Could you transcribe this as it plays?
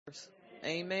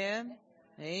Amen.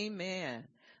 Amen.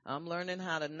 I'm learning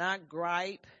how to not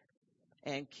gripe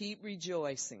and keep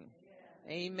rejoicing.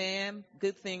 Amen.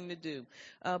 Good thing to do.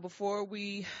 Before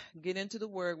we get into the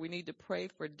word, we need to pray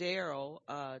for Daryl,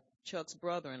 Chuck's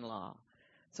brother-in-law.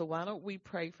 So why don't we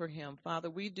pray for him? Father,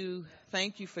 we do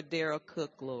thank you for Daryl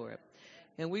Cook, Lord.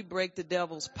 And we break the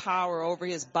devil's power over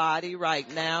his body right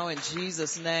now in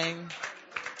Jesus' name.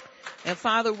 And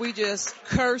Father, we just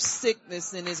curse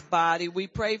sickness in his body. We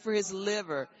pray for his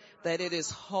liver, that it is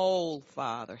whole,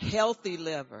 Father, healthy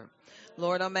liver.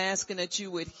 Lord, I'm asking that you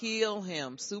would heal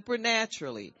him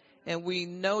supernaturally. And we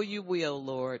know you will,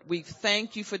 Lord. We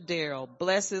thank you for Daryl.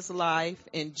 Bless his life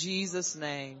in Jesus'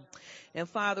 name. And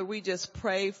Father, we just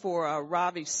pray for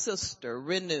Ravi's sister,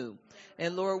 Renew.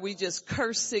 And Lord, we just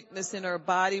curse sickness in her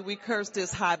body. We curse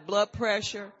this high blood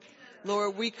pressure.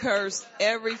 Lord, we curse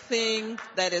everything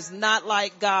that is not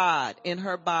like God in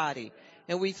her body.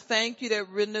 And we thank you that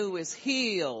Renew is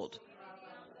healed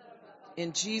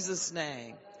in Jesus'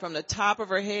 name, from the top of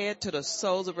her head to the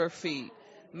soles of her feet.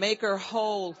 Make her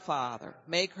whole, Father.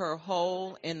 Make her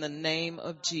whole in the name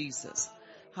of Jesus.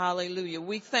 Hallelujah.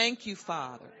 We thank you,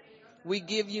 Father. We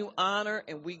give you honor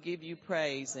and we give you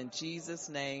praise. In Jesus'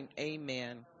 name,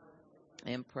 amen.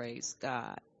 And praise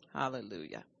God.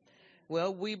 Hallelujah.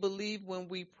 Well, we believe when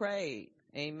we pray.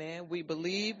 Amen. We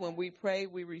believe when we pray,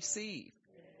 we receive.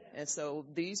 And so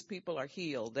these people are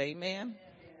healed. Amen.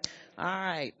 All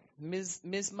right. Ms.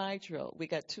 Mitro, we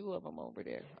got two of them over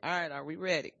there. All right. Are we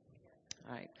ready?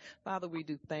 All right. Father, we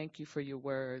do thank you for your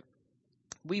word.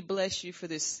 We bless you for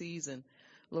this season.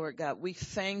 Lord God, we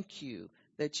thank you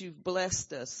that you've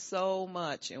blessed us so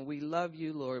much, and we love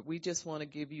you, Lord. We just want to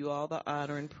give you all the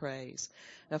honor and praise.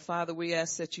 Now, Father, we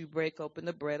ask that you break open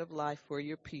the bread of life for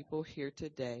your people here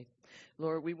today.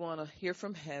 Lord, we want to hear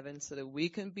from heaven so that we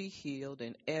can be healed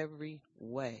in every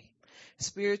way.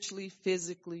 Spiritually,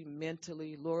 physically,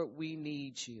 mentally, Lord, we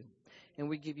need you. And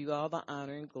we give you all the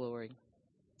honor and glory.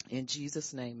 In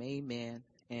Jesus' name, amen,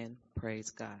 and praise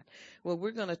God. Well,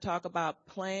 we're going to talk about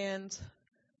plans,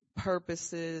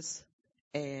 purposes,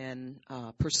 and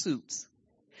pursuits.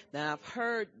 Now, I've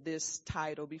heard this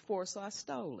title before, so I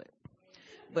stole it.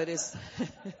 But it's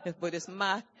but it's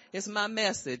my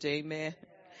message, amen.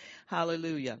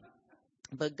 Hallelujah.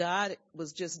 But God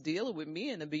was just dealing with me,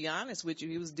 and to be honest with you,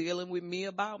 he was dealing with me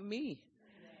about me.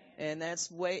 And that's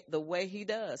the way he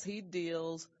does. He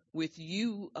deals with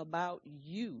you about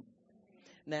you.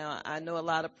 Now, I know a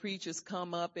lot of preachers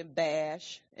come up and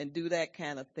bash and do that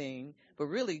kind of thing, but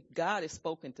really God has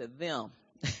spoken to them.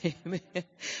 Amen.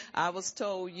 I was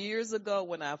told years ago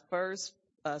when I first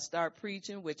started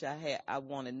preaching, which I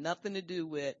wanted nothing to do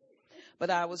with,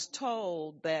 but I was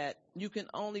told that you can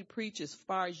only preach as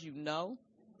far as you know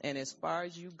and as far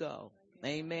as you go.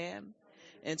 Amen.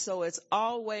 And so it's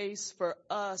always for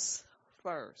us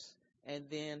first and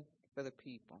then for the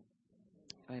people.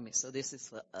 Amen. So this is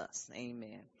for us.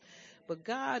 Amen. But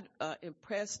God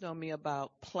impressed on me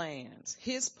about plans.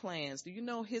 His plans. Do you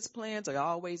know his plans are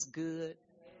always good?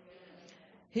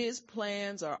 His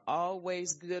plans are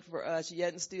always good for us,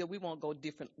 yet and still we want to go a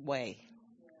different way.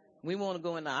 We want to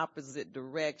go in the opposite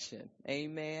direction.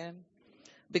 Amen.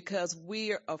 Because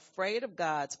we are afraid of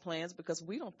God's plans because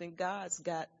we don't think God's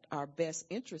got our best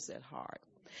interests at heart.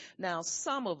 Now,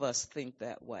 some of us think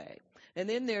that way. And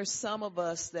then there's some of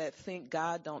us that think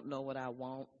God don't know what I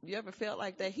want. You ever felt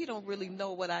like that? He don't really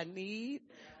know what I need.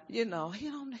 You know,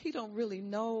 he don't really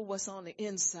know what's on the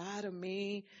inside of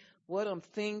me, what I'm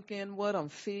thinking, what I'm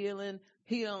feeling.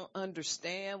 He don't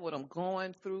understand what I'm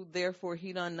going through. Therefore,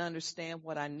 he doesn't understand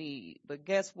what I need. But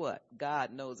guess what?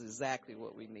 God knows exactly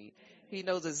what we need. He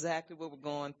knows exactly what we're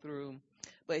going through.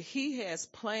 But he has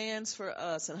plans for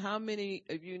us. And how many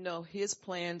of you know his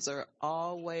plans are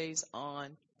always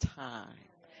on time?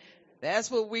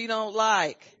 That's what we don't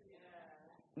like.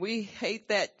 We hate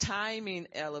that timing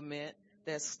element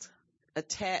that's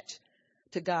attached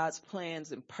to God's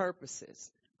plans and purposes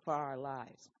for our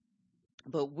lives.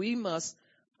 But we must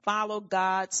follow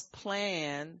God's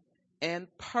plan and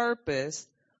purpose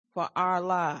for our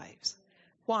lives.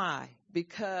 Why?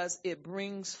 Because it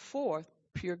brings forth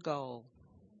pure gold.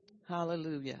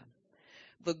 Hallelujah.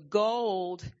 The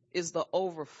gold is the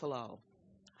overflow.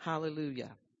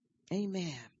 Hallelujah.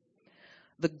 Amen.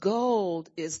 The gold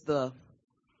is the,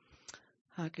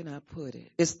 how can I put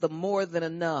it? It's the more than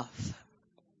enough.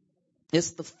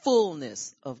 It's the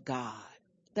fullness of God.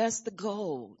 That's the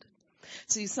gold.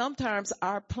 See, sometimes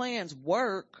our plans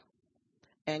work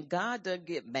and God doesn't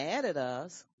get mad at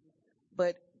us,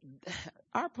 but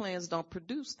our plans don't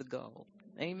produce the gold.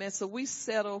 Amen. So we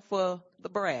settle for the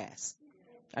brass.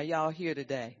 Are y'all here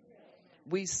today?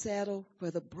 We settle for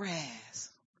the brass.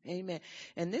 Amen.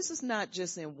 And this is not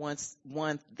just in one,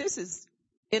 this is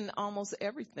in almost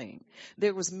everything.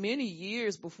 There was many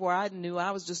years before I knew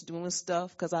I was just doing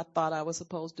stuff because I thought I was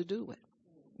supposed to do it.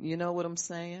 You know what I'm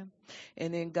saying?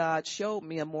 And then God showed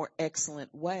me a more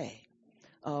excellent way.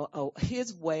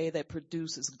 His way that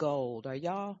produces gold. Are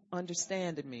y'all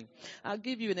understanding me? I'll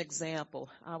give you an example.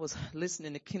 I was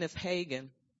listening to Kenneth Hagin,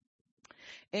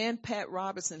 and Pat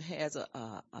Robertson has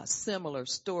a similar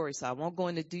story, so I won't go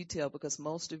into detail because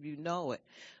most of you know it.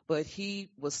 But he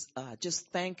was just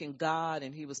thanking God,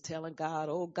 and he was telling God,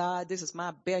 oh, God, this is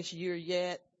my best year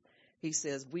yet. He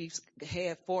says, we've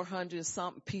had 400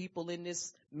 something people in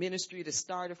this ministry that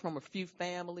started from a few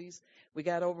families. We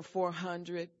got over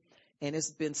 400. And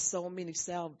it's been so many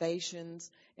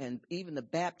salvations and even the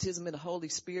baptism in the Holy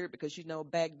Spirit, because, you know,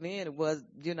 back then it was,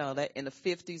 you know, that in the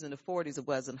 50s and the 40s, it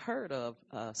wasn't heard of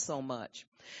so much.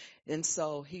 And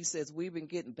so he says, we've been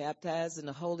getting baptized in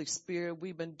the Holy Spirit.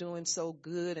 We've been doing so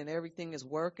good and everything is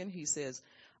working. He says,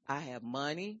 I have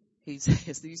money. He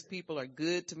says, these people are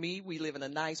good to me. We live in a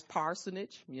nice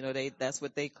parsonage. You know, that's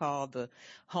what they call the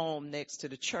home next to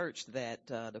the church that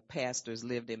the pastors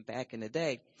lived in back in the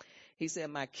day. He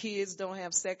said, my kids don't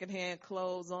have secondhand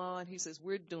clothes on. He says,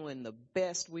 we're doing the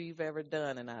best we've ever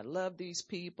done. And I love these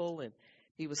people. And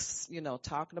he was, you know,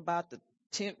 talking about the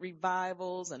tent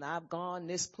revivals. And I've gone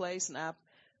this place and I've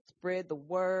spread the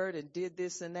word and did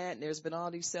this and that. And there's been all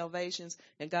these salvations.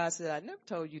 And God said, I never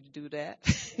told you to do that.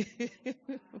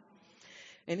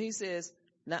 And he says,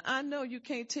 now I know you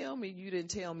can't tell me you didn't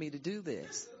tell me to do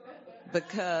this.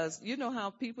 Because you know how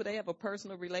people, they have a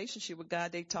personal relationship with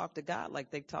God. They talk to God like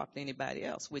they talk to anybody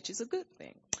else, which is a good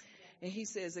thing. And he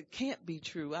says, it can't be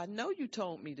true. I know you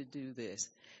told me to do this.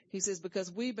 He says,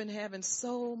 because we've been having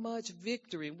so much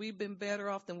victory. We've been better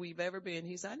off than we've ever been.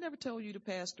 He said, I never told you to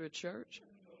pastor a church.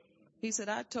 He said,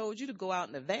 I told you to go out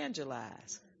and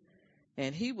evangelize.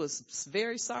 And he was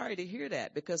very sorry to hear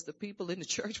that, because the people in the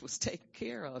church was taking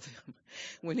care of him.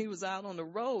 When he was out on the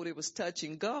road, it was touch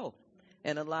and go.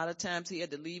 And a lot of times he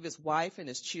had to leave his wife and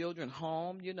his children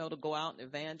home, you know, to go out and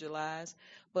evangelize.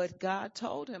 But God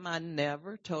told him, I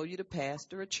never told you to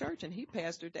pastor a church. And he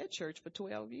pastored that church for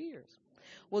 12 years.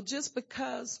 Well, just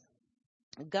because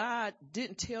God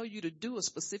didn't tell you to do a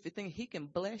specific thing, he can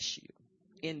bless you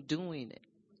in doing it.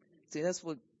 See, that's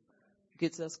what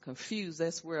gets us confused.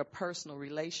 That's where a personal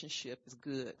relationship is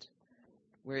good,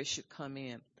 where it should come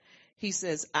in. He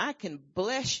says, I can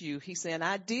bless you. He said,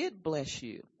 I did bless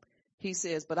you. He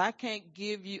says, but I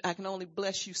can only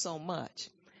bless you so much.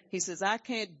 He says, I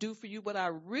can't do for you what I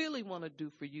really want to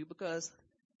do for you because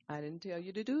I didn't tell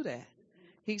you to do that.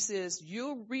 He says,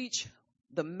 you'll reach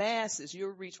the masses.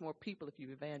 You'll reach more people if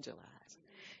you evangelize.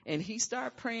 And he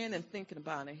started praying and thinking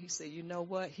about it. He said, you know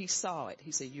what? He saw it.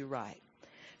 He said, you're right.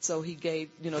 So he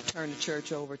turned the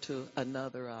church over to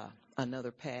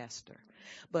another pastor.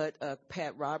 But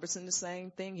Pat Robertson, the same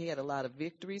thing. He had a lot of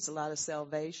victories, a lot of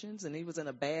salvations, and he was in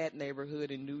a bad neighborhood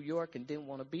in New York and didn't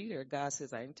want to be there. God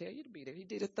says, I didn't tell you to be there. He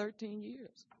did it 13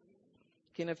 years.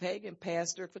 Kenneth Hagin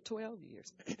pastored for 12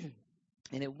 years.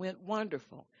 And it went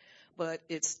wonderful. But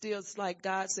it's like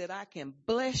God said, I can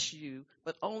bless you,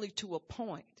 but only to a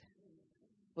point.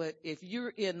 But if you're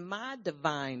in my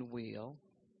divine will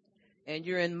and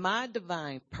you're in my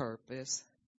divine purpose,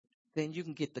 then you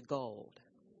can get the gold.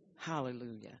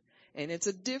 Hallelujah. And it's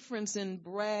a difference in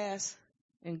brass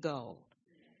and gold.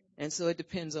 And so it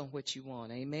depends on what you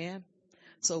want. Amen.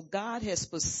 So God has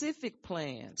specific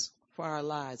plans for our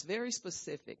lives, very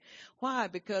specific. Why?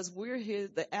 Because we're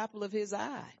the apple of his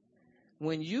eye.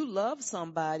 When you love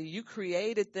somebody, you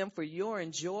created them for your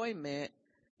enjoyment,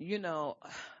 you know,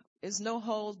 it's no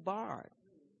holds barred.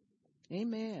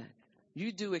 Amen.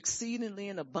 You do exceedingly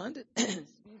and abundantly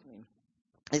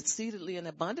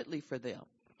for them.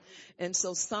 And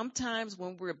so sometimes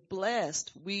when we're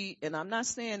blessed, and I'm not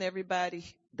saying everybody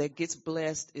that gets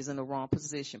blessed is in the wrong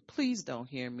position. Please don't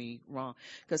hear me wrong.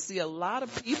 Because see, a lot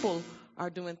of people are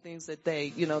doing things that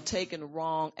they, taking the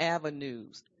wrong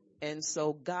avenues. And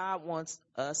so God wants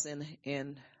us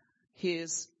in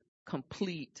his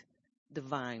complete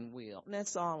divine will. And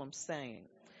that's all I'm saying.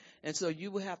 And so you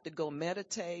will have to go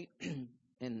meditate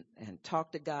and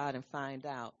talk to God and find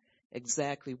out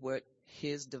exactly what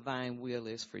his divine will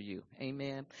is for you.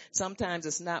 Amen. Sometimes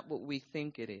it's not what we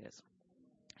think it is.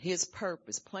 His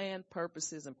purpose, plan,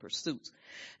 purposes, and pursuits.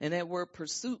 And that word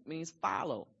pursuit means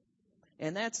follow.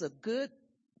 And that's a good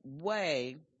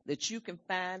way that you can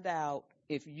find out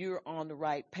if you're on the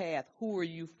right path. Who are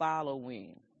you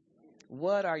following?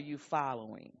 What are you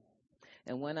following?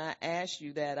 And when I ask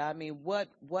you that, I mean, what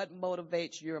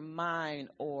motivates your mind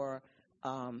or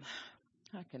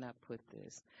how can I put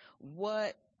this?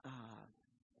 What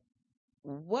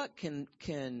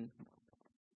can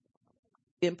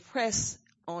impress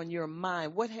on your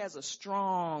mind? What has a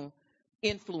strong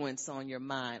influence on your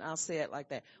mind? I'll say it like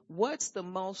that. What's the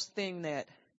most thing that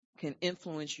can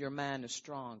influence your mind the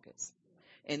strongest?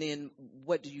 And then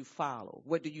what do you follow?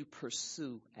 What do you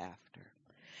pursue after?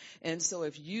 And so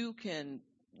if you can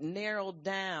narrow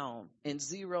down and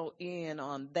zero in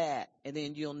on that, and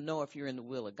then you'll know if you're in the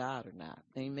will of God or not.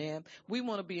 Amen. We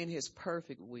want to be in his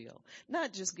perfect will,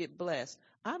 not just get blessed.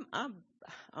 I'm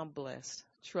blessed.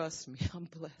 Trust me, I'm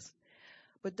blessed.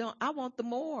 But I want the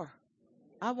more.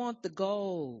 I want the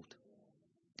gold.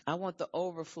 I want the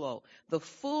overflow. The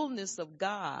fullness of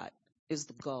God is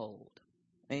the gold.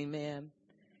 Amen.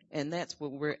 And that's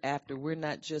what we're after. We're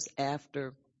not just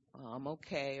after, I'm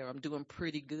okay, or I'm doing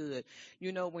pretty good.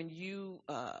 You know, when you,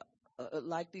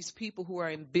 like these people who are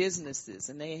in businesses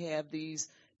and they have these,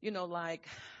 like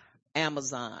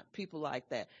Amazon, people like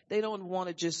that, they don't want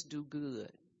to just do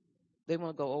good. They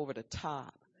want to go over the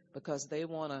top because they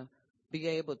want to be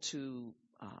able to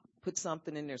put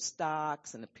something in their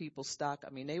stocks and the people's stock. I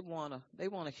mean, they want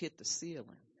to hit the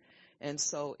ceiling. And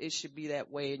so it should be that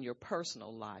way in your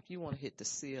personal life. You want to hit the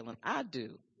ceiling. I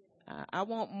do. I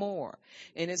want more.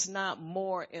 And it's not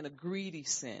more in a greedy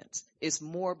sense. It's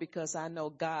more because I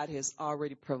know God has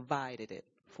already provided it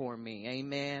for me.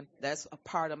 Amen. That's a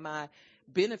part of my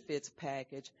benefits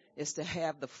package, is to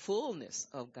have the fullness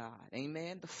of God.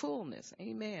 Amen. The fullness.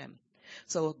 Amen.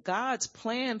 So God's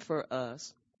plan for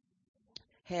us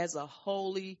has a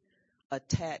holy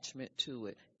attachment to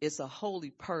it. It's a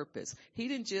holy purpose. He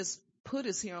didn't just put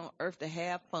us here on earth to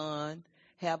have fun,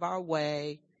 have our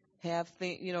way, have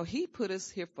things. He put us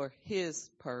here for his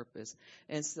purpose.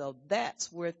 And so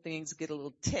that's where things get a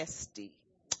little testy.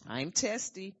 I'm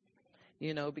testy,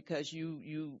 because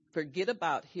you forget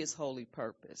about his holy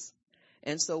purpose.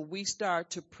 And so we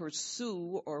start to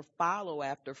pursue or follow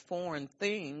after foreign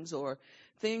things, or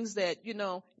things that,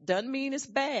 doesn't mean it's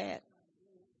bad,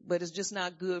 but it's just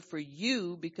not good for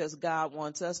you, because God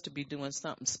wants us to be doing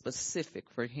something specific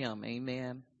for him.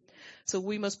 Amen. So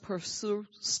we must pursue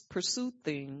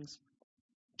things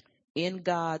in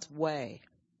God's way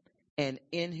and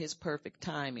in his perfect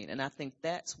timing. And I think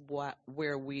that's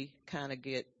where we kind of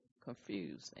get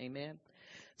confused. Amen.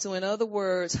 So in other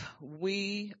words,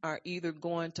 we are either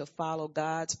going to follow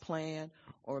God's plan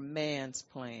or man's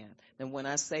plan. And when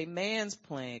I say man's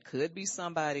plan, it could be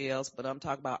somebody else, but I'm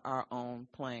talking about our own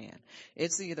plan.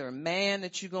 It's either a man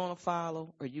that you're going to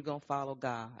follow or you're going to follow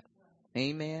God.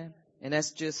 Amen. And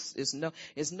that's just,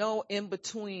 it's no in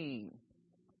between.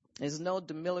 There's no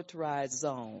demilitarized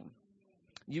zone.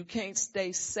 You can't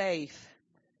stay safe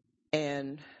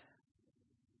and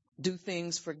do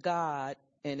things for God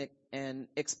and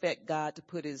expect God to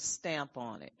put his stamp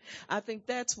on it. I think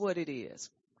that's what it is.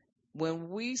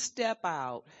 When we step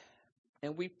out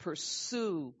and we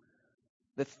pursue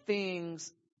the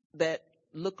things that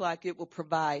look like it will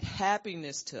provide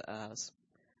happiness to us,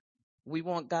 we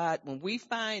want God, when we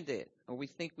find it, or we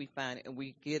think we find it, and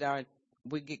we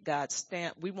get God's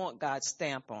stamp, we want God's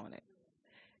stamp on it,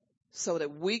 so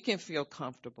that we can feel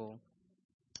comfortable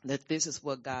that this is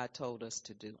what God told us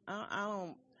to do.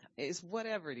 It's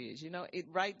whatever it is,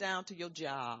 right down to your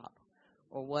job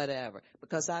or whatever.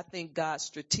 Because I think God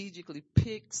strategically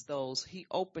picks those, he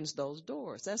opens those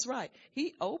doors. That's right.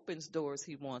 He opens doors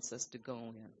he wants us to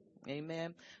go in.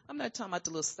 Amen. I'm not talking about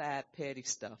the little side petty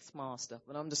stuff, small stuff,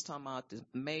 but I'm just talking about the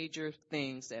major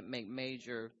things that make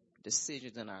major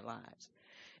decisions in our lives.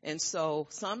 And so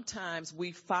sometimes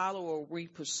we follow or we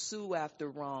pursue after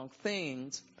wrong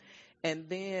things, and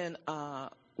then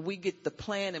we get the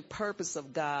plan and purpose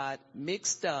of God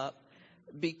mixed up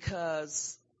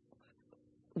because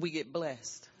we get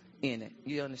blessed in it.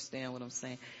 You understand what I'm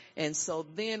saying? And so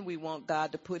then we want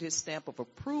God to put his stamp of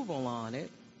approval on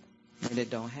it, and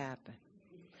it don't happen.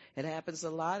 It happens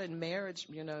a lot in marriage.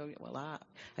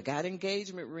 I got an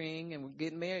engagement ring and we're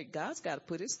getting married. God's got to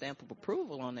put his stamp of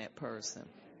approval on that person.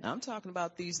 Now, I'm talking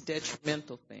about these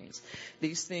detrimental things,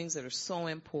 these things that are so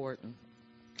important.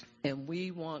 And we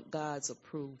want God's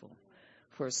approval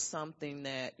for something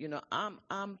that,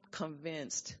 I'm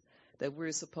convinced that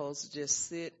we're supposed to just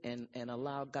sit and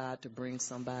allow God to bring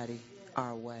somebody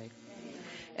our way.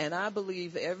 And I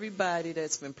believe everybody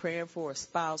that's been praying for a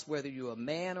spouse, whether you're a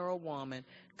man or a woman,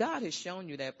 God has shown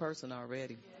you that person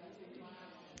already.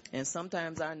 And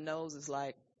sometimes our nose is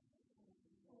like,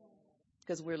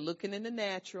 because we're looking in the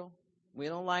natural, we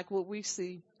don't like what we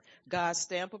see. God's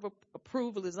stamp of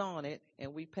approval is on it,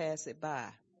 and we pass it by.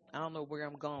 I don't know where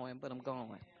I'm going, but I'm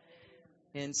going.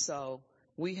 And so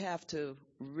we have to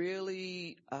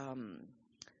really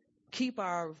keep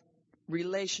our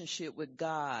relationship with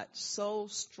God so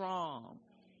strong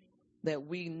that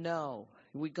we know.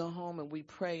 We go home and we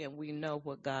pray and we know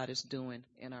what God is doing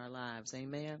in our lives.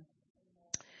 Amen.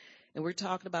 And we're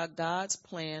talking about God's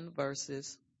plan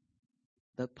versus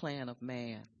the plan of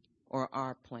man, or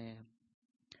our plan.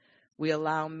 We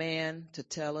allow man to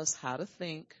tell us how to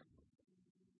think,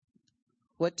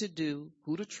 what to do,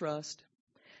 who to trust,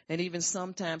 and even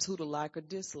sometimes who to like or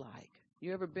dislike.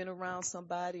 You ever been around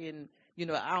somebody and,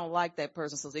 I don't like that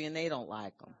person, so then they don't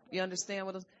like them. You understand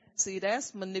what I'm saying? See,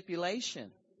 that's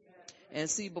manipulation. And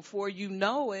see, before you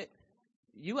know it,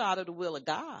 you out of the will of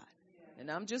God. And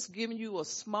I'm just giving you a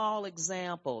small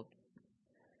example,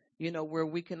 where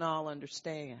we can all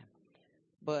understand.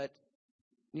 But,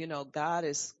 God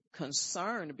is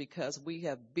concerned because we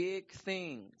have big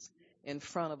things in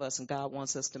front of us and God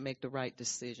wants us to make the right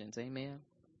decisions. Amen.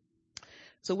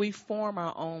 So we form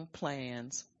our own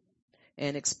plans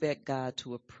and expect God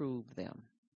to approve them.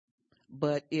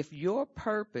 But if your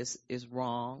purpose is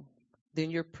wrong,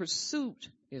 then your pursuit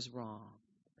is wrong.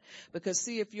 Because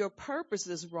see, if your purpose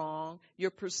is wrong,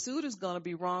 your pursuit is going to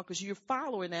be wrong because you're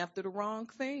following after the wrong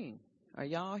thing. Are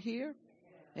y'all here?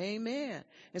 Amen.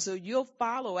 And so you'll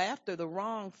follow after the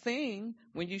wrong thing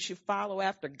when you should follow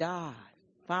after God.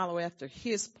 Follow after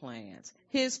His plans,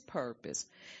 His purpose,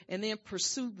 and then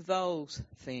pursue those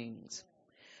things.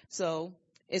 So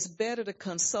it's better to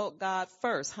consult God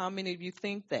first. How many of you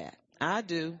think that? I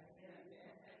do.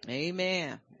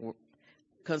 Amen.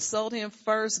 Consult Him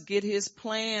first. Get His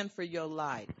plan for your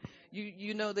life.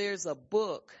 There's a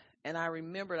book, and I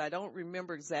don't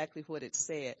remember exactly what it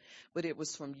said, but it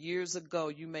was from years ago.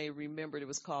 You may remember it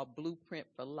was called Blueprint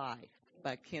for Life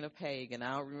by Kenneth Hagin.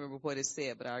 I don't remember what it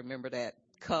said, but I remember that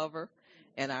cover,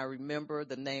 and I remember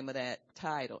the name of that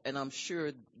title, and I'm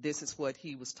sure this is what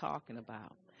he was talking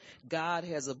about. God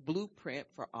has a blueprint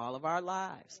for all of our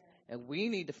lives, and we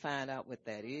need to find out what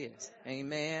that is.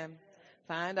 Amen.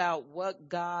 Find out what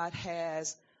God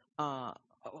has,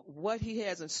 what He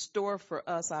has in store for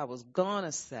us, I was going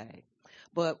to say.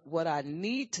 But what I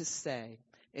need to say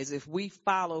is if we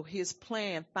follow His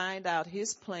plan, find out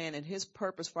His plan and His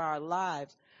purpose for our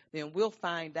lives, then we'll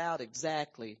find out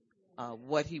exactly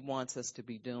what He wants us to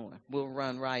be doing. We'll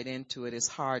run right into it. It's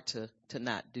hard to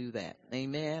not do that.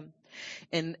 Amen.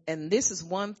 And this is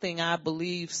one thing I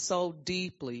believe so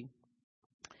deeply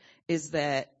is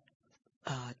that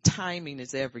timing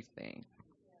is everything.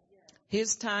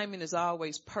 His timing is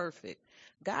always perfect.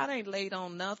 God ain't late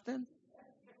on nothing.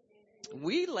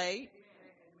 We late.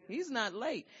 He's not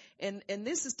late. And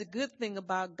this is the good thing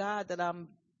about God that I'm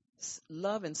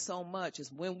loving so much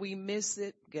is when we miss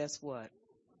it, guess what?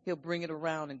 He'll bring it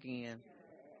around again.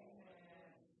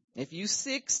 If you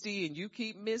 60 and you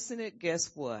keep missing it, guess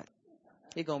what?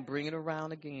 He's going to bring it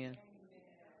around again.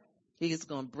 He's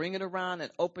going to bring it around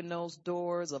and open those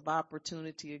doors of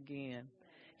opportunity again.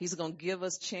 He's going to give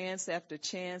us chance after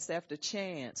chance after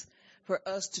chance for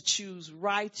us to choose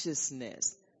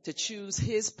righteousness, to choose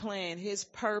His plan, His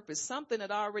purpose, something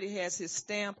that already has His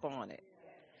stamp on it,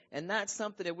 and not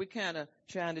something that we're kind of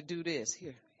trying to do this.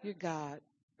 Here, God,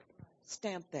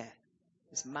 stamp that.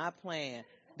 It's my plan.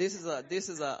 This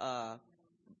is a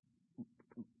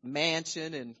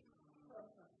mansion and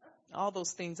all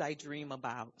those things I dream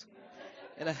about.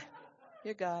 And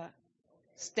here, God,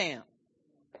 stamp.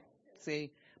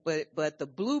 See, but the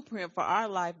blueprint for our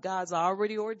life, God's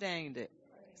already ordained it.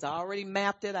 He's already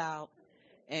mapped it out,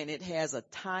 and it has a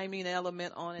timing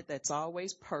element on it that's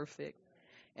always perfect.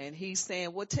 And He's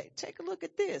saying, well, take a look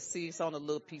at this. See, it's on a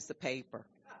little piece of paper,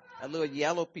 a little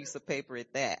yellow piece of paper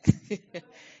at that.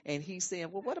 And He's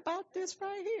saying, well, what about this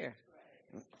right here?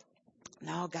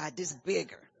 No, God, this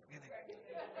bigger.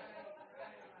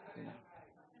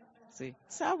 See,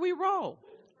 that's how we roll.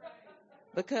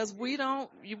 Because we don't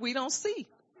see.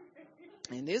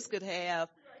 And this could have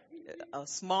a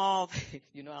small,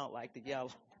 I don't like the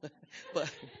yellow, but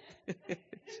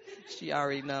she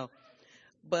already know.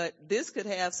 But this could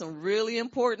have some really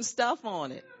important stuff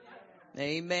on it.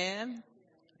 Amen.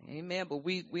 Amen. But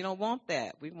we don't want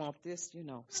that. We want this,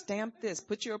 stamp this,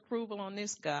 put your approval on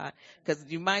this, God, because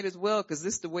you might as well, because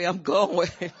this is the way I'm going.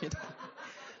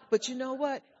 But you know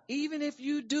what? Even if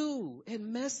you do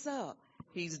and mess up,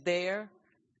 He's there.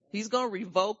 He's going to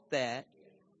revoke that,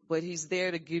 but He's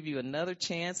there to give you another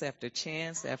chance after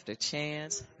chance after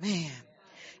chance. Man.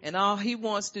 And all He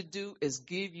wants to do is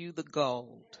give you the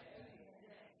gold.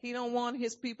 He don't want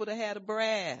His people to have the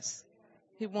brass.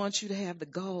 He wants you to have the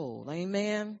gold.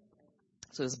 Amen.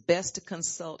 So it's best to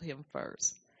consult Him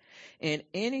first. And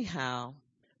anyhow,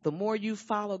 the more you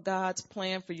follow God's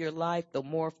plan for your life, the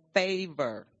more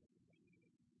favor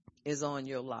is on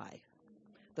your life.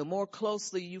 The more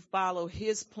closely you follow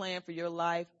his plan for your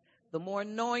life, the more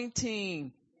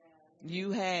anointing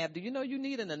you have. Do you know you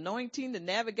need an anointing to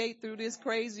navigate through this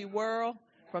crazy world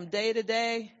from day to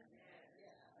day?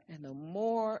 And the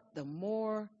more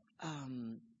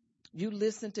you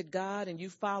listen to God and you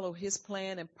follow his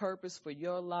plan and purpose for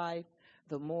your life,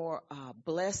 the more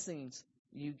blessings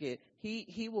you get.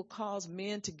 He will cause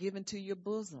men to give into your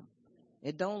bosom.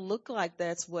 It don't look like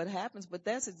that's what happens, but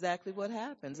that's exactly what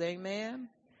happens. Amen.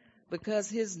 Because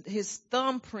his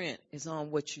thumbprint is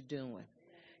on what you're doing.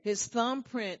 His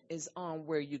thumbprint is on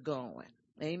where you're going.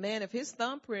 Amen. If his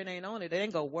thumbprint ain't on it, it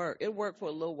ain't gonna work. It'll work for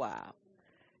a little while.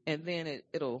 And then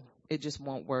it just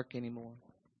won't work anymore.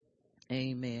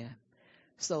 Amen.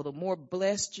 So the more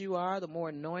blessed you are, the more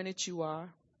anointed you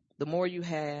are, the more you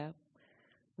have.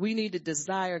 We need to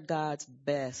desire God's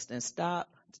best and stop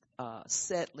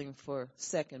settling for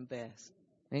second best.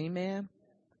 Amen.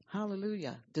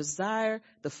 Hallelujah. Desire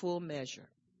the full measure.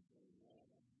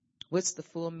 What's the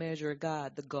full measure of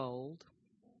God? The gold.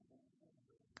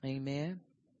 Amen.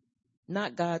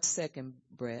 Not God's second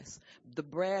best. The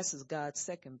brass is God's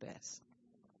second best.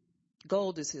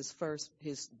 Gold is his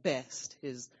best,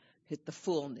 the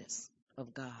fullness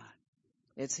of God.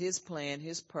 It's his plan,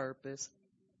 his purpose,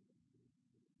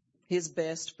 his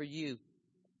best for you.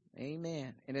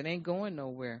 Amen. And it ain't going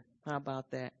nowhere. How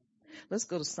about that? Let's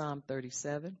go to Psalm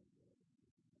 37.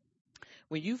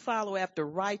 When you follow after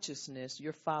righteousness,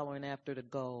 you're following after the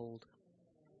gold.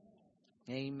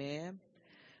 Amen.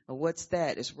 And what's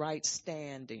that? It's right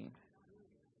standing.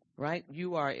 Right?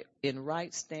 You are in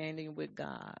right standing with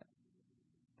God.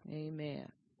 Amen.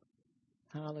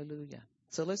 Hallelujah.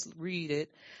 So let's read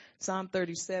it. Psalm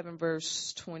 37,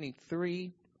 verse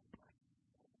 23.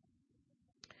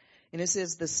 And it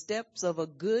says, the steps of a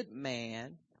good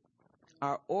man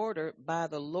are ordered by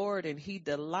the Lord, and he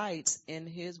delights in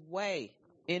his way.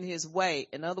 In his way.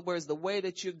 In other words, the way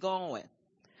that you're going,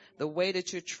 the way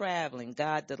that you're traveling,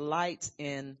 God delights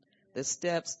in the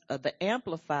steps. The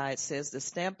Amplified says the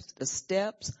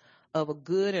steps of a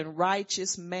good and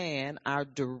righteous man are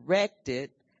directed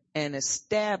and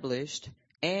established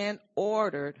and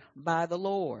ordered by the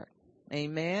Lord.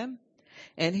 Amen.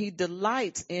 And he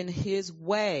delights in his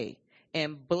way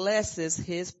and blesses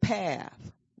his path.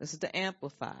 This is the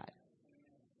Amplified.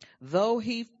 Though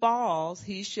he falls,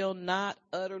 he shall not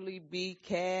utterly be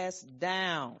cast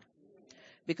down,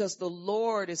 because the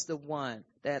Lord is the one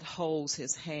that holds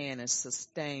his hand and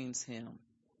sustains him.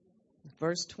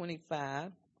 Verse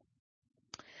 25.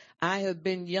 I have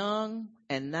been young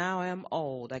and now am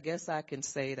old. I guess I can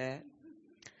say that.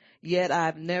 Yet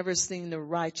I've never seen the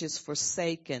righteous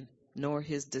forsaken, nor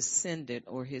his descendant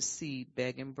or his seed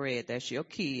begging bread. That's your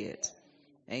kids.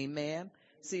 Amen.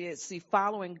 See,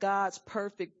 following God's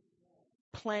perfect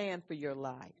plan for your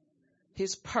life,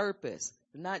 his purpose,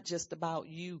 not just about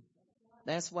you.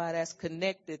 That's why that's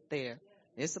connected there.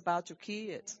 It's about your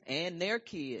kids and their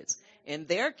kids and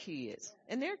their kids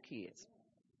and their kids.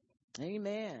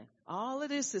 Amen. All of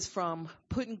this is from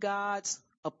putting God's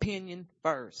opinion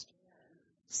first,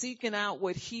 seeking out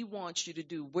what he wants you to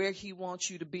do, where he wants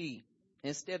you to be,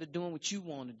 instead of doing what you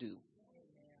want to do.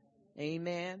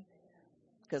 Amen.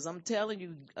 Because I'm telling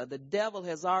you, the devil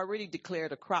has already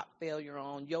declared a crop failure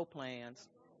on your plans.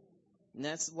 And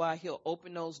that's why he'll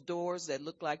open those doors that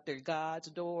look like they're God's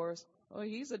doors. Oh,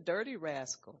 he's a dirty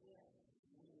rascal.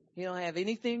 He don't have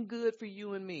anything good for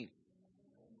you and me.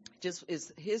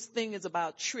 His thing is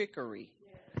about trickery,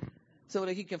 so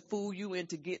that he can fool you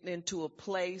into getting into a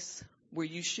place where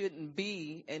you shouldn't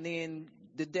be, and then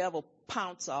the devil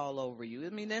pounce all over you. I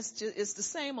mean, it's the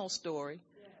same old story.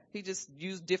 He just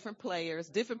used different players,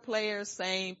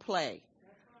 same play.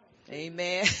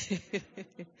 Amen.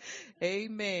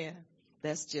 Amen.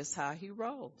 That's just how he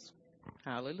rolls.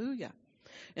 Hallelujah.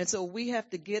 And so we have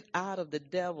to get out of the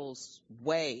devil's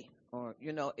way. Or,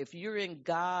 if you're in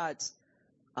God's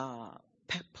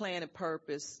plan and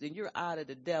purpose, then you're out of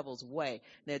the devil's way.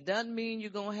 Now, it doesn't mean you're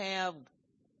going to have,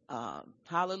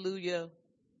 hallelujah,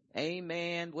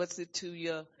 amen, what's it to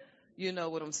you? You know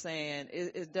what I'm saying?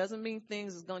 It doesn't mean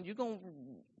you're going to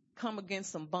come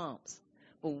against some bumps.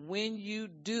 But when you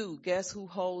do, guess who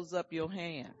holds up your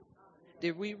hand?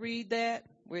 Did we read that?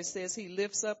 Where it says he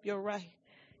lifts up your right.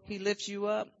 He lifts you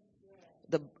up.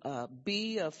 The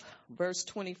B of verse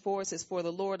 24 says, for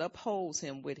the Lord upholds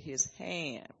him with his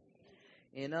hand.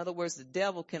 In other words, the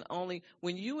devil can only,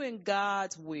 when you in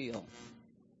God's will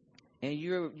and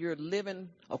you're living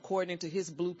according to his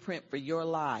blueprint for your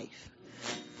life,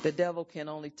 the devil can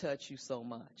only touch you so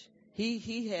much.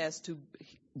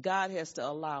 God has to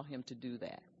allow him to do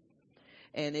that.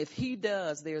 And if he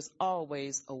does, there's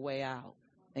always a way out.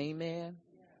 Amen.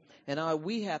 And all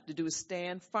we have to do is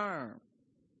stand firm.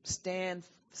 Stand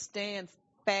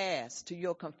fast to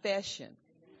your confession.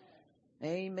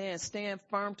 Amen. Stand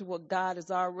firm to what God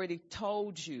has already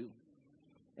told you.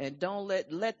 And don't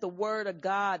let the word of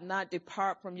God not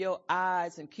depart from your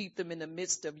eyes, and keep them in the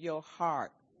midst of your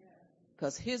heart.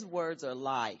 Because his words are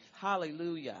life.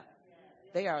 Hallelujah.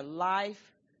 They are life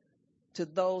to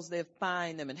those that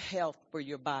find them, and health for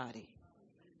your body.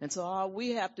 And so all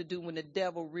we have to do when the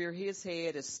devil rear his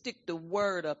head is stick the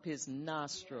word up his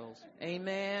nostrils.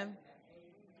 Amen.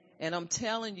 And I'm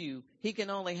telling you, he can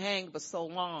only hang for so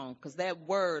long, because that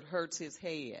word hurts his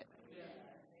head.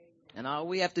 And all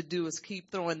we have to do is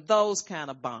keep throwing those kind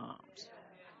of bombs.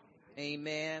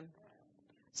 Amen.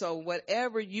 So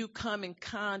whatever you come in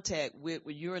contact with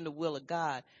when you're in the will of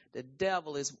God, the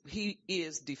devil is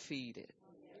defeated.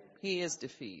 He is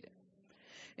defeated.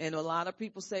 And a lot of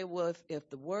people say, well, if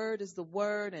the word is the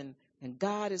word, and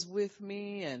God is with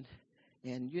me, and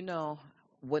you know,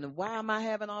 why am I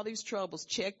having all these troubles?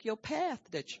 Check your path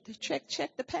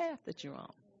check the path that you're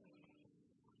on.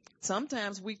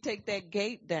 Sometimes we take that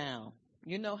gate down.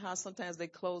 You know how sometimes they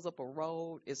close up a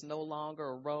road. It's no longer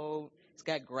a road. It's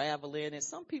got gravel in it.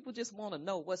 Some people just want to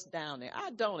know what's down there.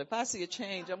 I don't. If I see a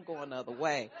change, I'm going the other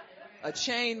way. A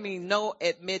chain means no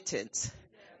admittance.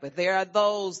 But there are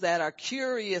those that are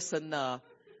curious enough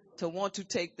to want to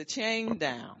take the chain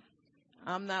down.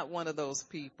 I'm not one of those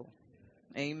people.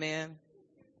 Amen.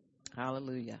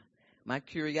 Hallelujah. My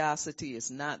curiosity is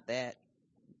not that,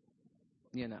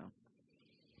 you know.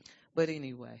 But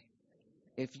anyway,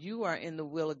 if you are in the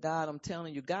will of God, I'm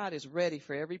telling you, God is ready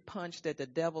for every punch that the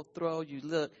devil throws.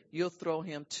 You'll throw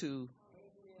him too.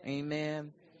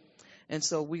 Amen. And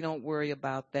so we don't worry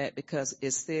about that, because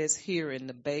it says here in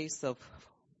the base of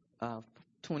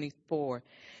 24,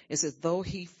 it says, though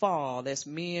he fall, that's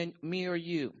me or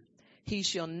you, he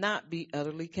shall not be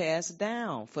utterly cast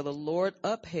down, for the Lord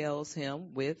upholds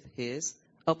him with his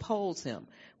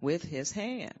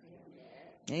hand.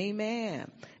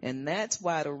 Amen. And that's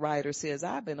why the writer says,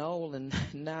 I've been old and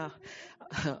now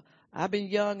I've been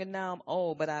young and now I'm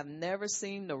old, but I've never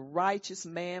seen the righteous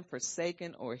man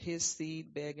forsaken or his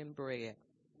seed begging bread.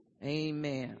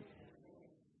 Amen.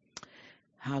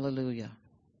 Hallelujah.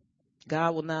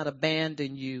 God will not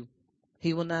abandon you.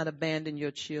 He will not abandon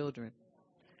your children.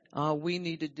 All we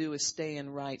need to do is stay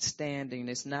in right standing.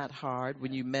 It's not hard.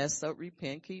 When you mess up,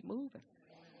 repent, keep moving.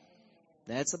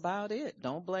 That's about it.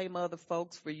 Don't blame other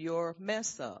folks for your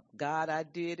mess up. God, I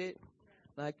did it.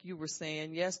 Like you were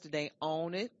saying yesterday,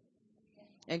 own it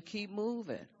and keep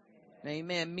moving.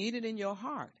 Amen. Mean it in your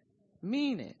heart.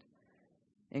 Mean it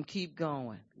and keep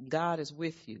going. God is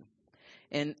with you.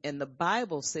 And the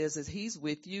Bible says that he's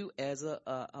with you as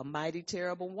a mighty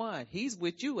terrible one. He's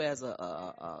with you as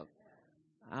I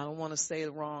don't want to say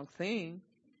the wrong thing,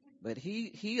 but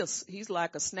he's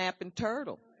like a snapping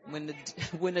turtle when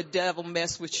the devil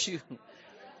mess with you.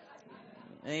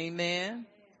 Amen.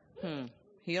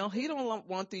 He don't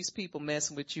want these people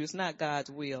messing with you. It's not God's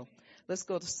will. Let's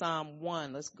go to Psalm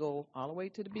 1. Let's go all the way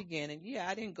to the beginning. Yeah,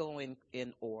 I didn't go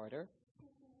in order.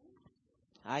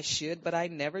 I should, but I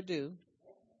never do.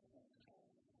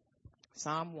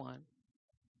 Psalm 1,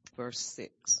 verse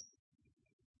 6.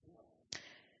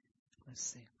 Let's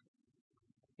see.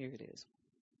 Here it is.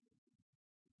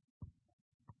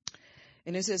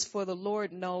 And it says, for the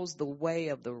Lord knows the way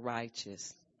of the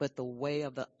righteous, but the way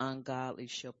of the ungodly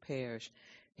shall perish.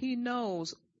 He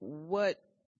knows what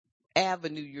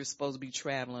avenue you're supposed to be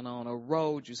traveling on, or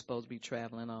road you're supposed to be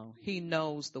traveling on. He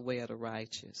knows the way of the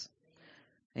righteous.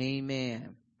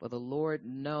 Amen. For the Lord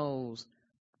knows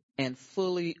and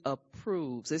fully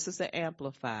approves. This is the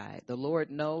Amplified. The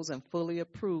Lord knows and fully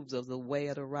approves of the way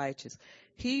of the righteous.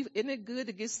 Isn't it good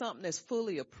to get something that's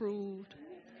fully approved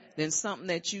than something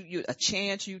that a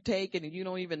chance you take and you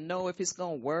don't even know if it's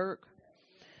going to work?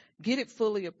 Get it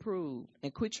fully approved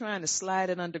and quit trying to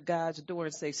slide it under God's door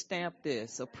and say, stamp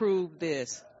this, approve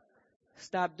this.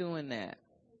 Stop doing that.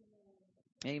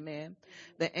 Amen.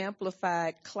 The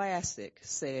Amplified Classic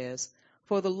says,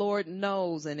 for the Lord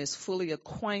knows and is fully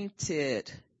acquainted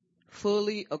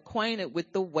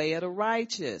with the way of the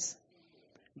righteous.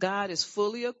 God is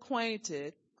fully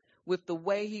acquainted with the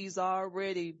way he's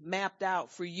already mapped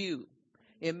out for you.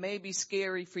 It may be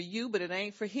scary for you, but it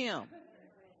ain't for him.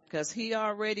 Because he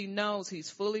already knows, he's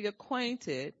fully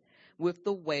acquainted with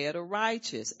the way of the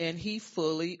righteous. And he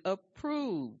fully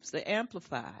approves. The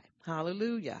Amplified.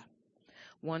 Hallelujah.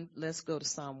 Let's go to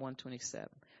Psalm 127.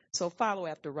 So follow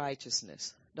after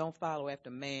righteousness. Don't follow after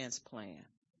man's plan.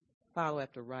 Follow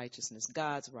after righteousness,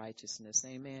 God's righteousness.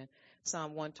 Amen.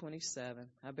 Psalm 127.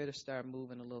 I better start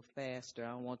moving a little faster. I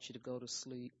don't want you to go to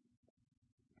sleep.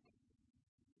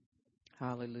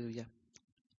 Hallelujah.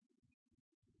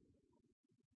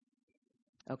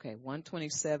 Okay,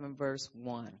 127 verse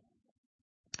 1.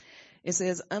 It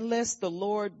says, unless the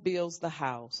Lord builds the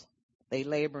house, they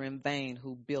labor in vain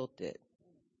who built it.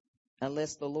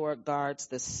 Unless the Lord guards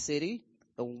the city,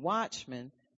 the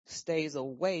watchman stays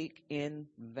awake in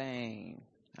vain.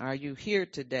 Are you here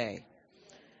today?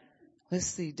 Let's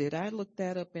see, did I look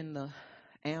that up in the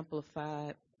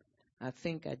Amplified? I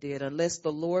think I did. Unless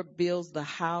the Lord builds the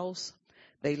house,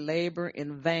 they labor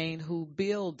in vain who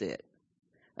build it.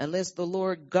 Unless the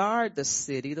Lord guard the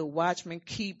city, the watchman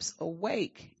keeps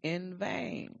awake in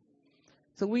vain.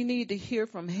 So we need to hear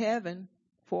from heaven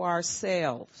for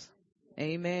ourselves.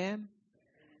 Amen.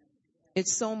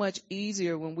 It's so much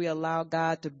easier when we allow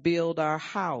God to build our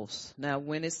house. Now,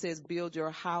 when it says build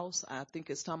your house, I think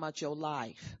it's talking about your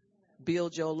life.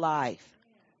 Build your life.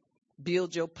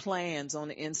 Build your plans on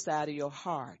the inside of your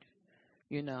heart.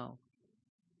 You know,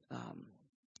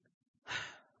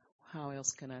 how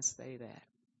else can I say that?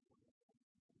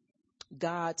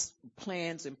 God's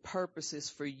plans and purposes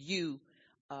for you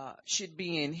should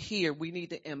be in here. We need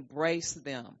to embrace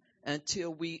them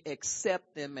until we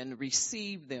accept them and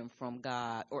receive them from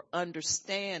God or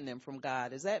understand them from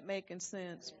God. Is that making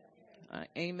sense?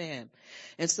 Amen.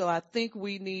 And so I think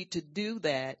we need to do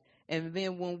that. And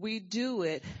then when we do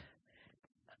it,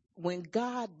 when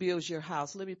God builds your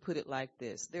house, let me put it like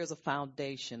this. There's a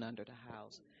foundation under the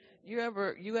house. You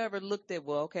ever looked at,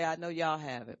 well, okay, I know y'all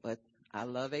have it, but I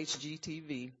love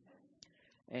HGTV.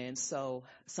 And so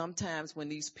sometimes when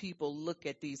these people look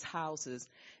at these houses,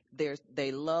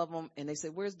 they love them and they say,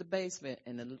 where's the basement?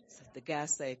 And the guy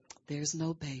say, there's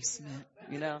no basement,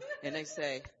 and they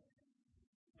say,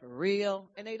 for real?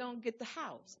 And they don't get the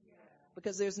house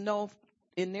because there's no,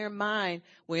 in their mind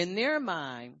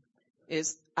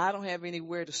is I don't have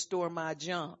anywhere to store my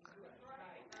junk.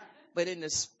 But in the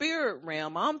spirit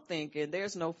realm, I'm thinking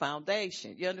there's no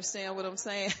foundation. You understand what I'm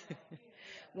saying?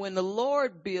 When the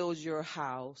Lord builds your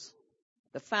house,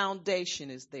 the foundation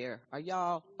is there. Are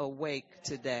y'all awake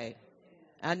today?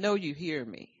 I know you hear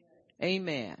me.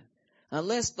 Amen.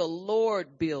 Unless the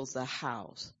Lord builds a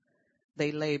house,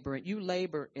 you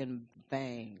labor in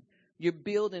vain. You're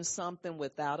building something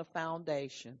without a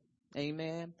foundation.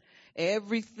 Amen.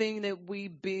 Everything that we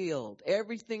build,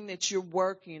 everything that you're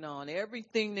working on,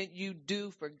 everything that you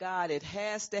do for God, it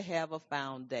has to have a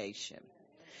foundation.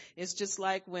 It's just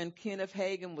like when Kenneth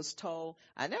Hagin was told,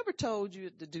 I never told you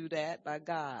to do that by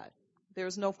God.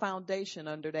 There's no foundation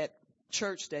under that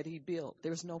church that he built.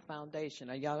 There's no foundation.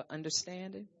 Are y'all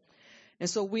understanding? And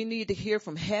so we need to hear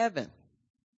from heaven.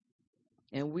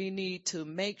 And we need to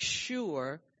make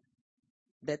sure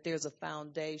that there's a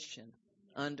foundation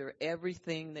under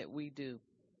everything that we do.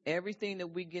 Everything that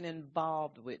we get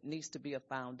involved with needs to be a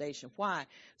foundation. Why?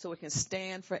 So it can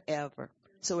stand forever.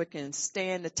 So it can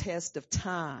stand the test of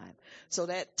time. So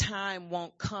that time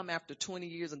won't come after 20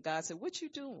 years and God said, what you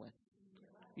doing?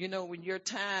 When your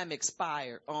time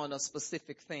expired on a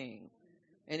specific thing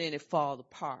and then it falls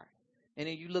apart. And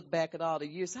then you look back at all the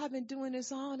years, I've been doing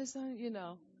this all this time,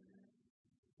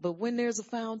 But when there's a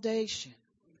foundation,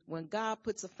 when God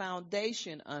puts a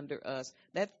foundation under us,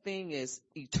 that thing is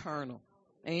eternal.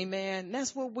 Amen.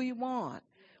 That's what we want.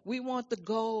 We want the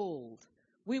gold.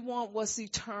 We want what's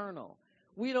eternal.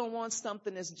 We don't want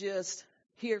something that's just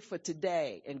here for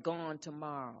today and gone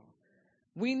tomorrow.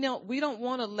 We don't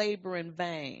want to labor in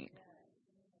vain.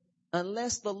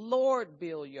 Unless the Lord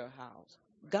build your house,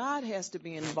 God has to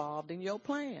be involved in your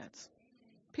plans.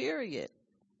 Period.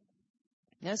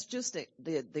 That's just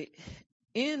the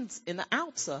ins and the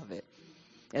outs of it.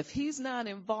 If he's not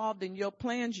involved in your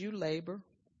plans, you labor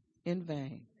in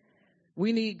vain.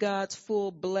 We need God's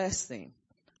full blessing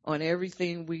on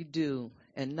everything we do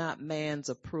and not man's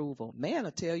approval. Man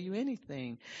will tell you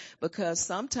anything because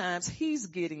sometimes he's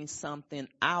getting something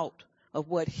out of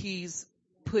what he's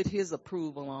put his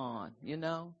approval on,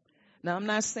 Now, I'm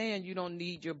not saying you don't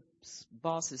need your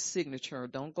boss's signature.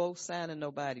 Don't go signing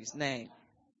nobody's name.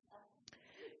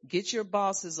 Get your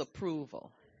boss's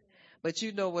approval. But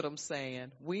you know what I'm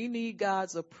saying. We need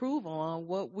God's approval on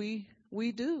what we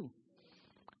do.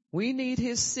 We need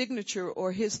his signature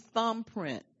or his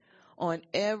thumbprint on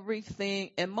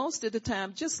everything. And most of the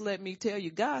time, just let me tell you,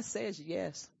 God says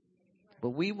yes. But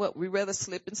we rather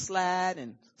slip and slide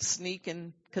and sneak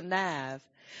and connive.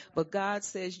 But God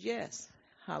says yes.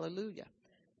 Hallelujah.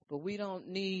 But we don't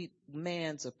need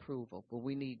man's approval, but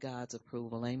we need God's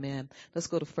approval. Amen. Let's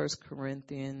go to 1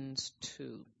 Corinthians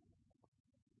 2.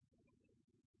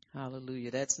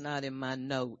 Hallelujah. That's not in my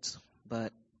notes,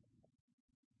 but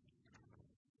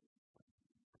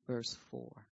verse 4.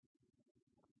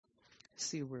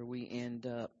 See where we end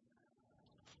up.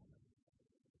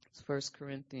 It's 1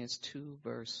 Corinthians 2,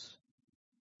 verse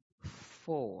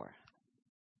 4.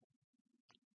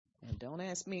 And don't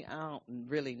ask me, I don't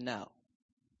really know.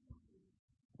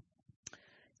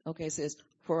 Okay, it says,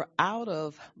 for out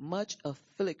of much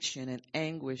affliction and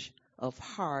anguish of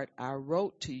heart I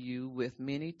wrote to you with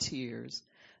many tears,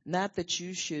 not that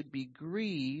you should be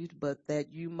grieved, but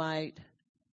that you might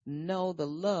know the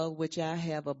love which I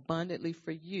have abundantly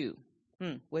for you.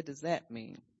 What does that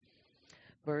mean?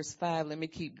 Verse 5, let me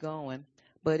keep going.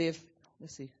 But if,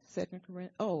 let's see, 2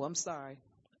 Corinthians, oh, I'm sorry.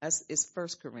 It's 1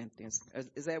 Corinthians.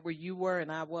 Is that where you were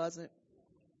and I wasn't?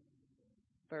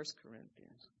 1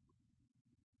 Corinthians.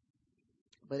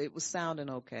 But it was sounding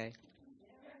okay.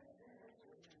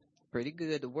 Pretty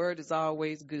good. The word is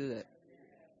always good.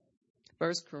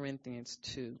 1 Corinthians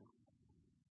 2,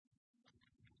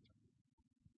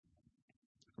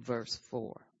 verse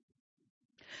 4.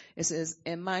 It says,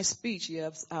 and my speech,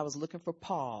 yes, I was looking for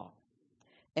Paul.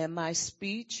 And my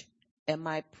speech and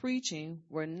my preaching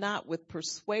were not with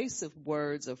persuasive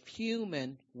words of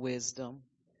human wisdom,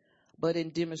 but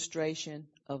in demonstration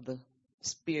of the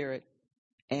Spirit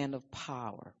and of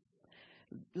power.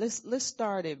 Let's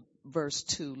start at verse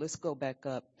 2. Let's go back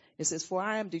up. It says, for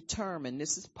I am determined,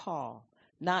 this is Paul,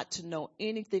 not to know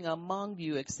anything among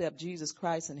you except Jesus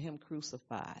Christ and him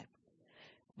crucified.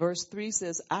 Verse 3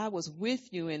 says, I was with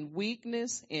you in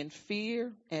weakness, in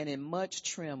fear, and in much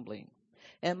trembling.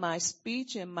 And my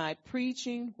speech and my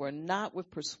preaching were not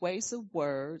with persuasive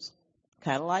words,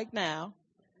 kind of like now,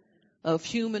 of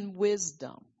human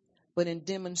wisdom, but in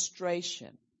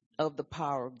demonstration of the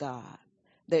power of God,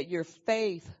 that your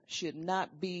faith should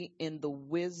not be in the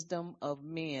wisdom of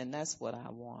men. That's what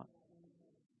I want.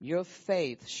 Your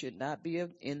faith should not be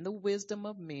in the wisdom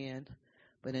of men,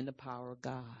 but in the power of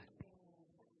God.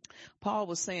 Paul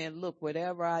was saying, look,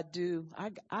 whatever I do,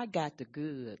 I got the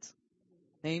goods.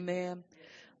 Amen.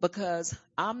 Because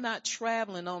I'm not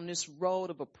traveling on this road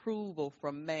of approval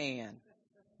from man.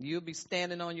 You'll be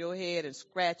standing on your head and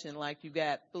scratching like you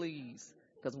got fleas.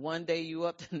 Because one day you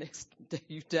up, the next day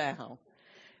you down.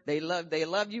 They love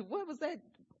you. What was that?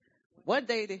 One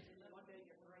day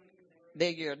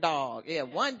you're a dog. Yeah,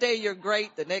 one day you're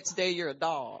great, the next day you're a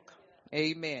dog.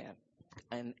 Amen.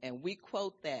 And we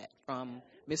quote that from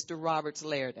Mr. Roberts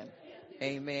Lairdon.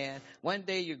 Amen. One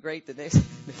day you're great, the next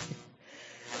day.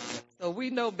 So we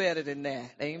know better than that.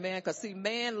 Amen. Because see,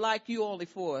 man like you only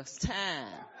for a time.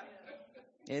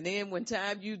 And then when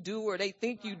time you do or they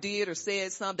think you did or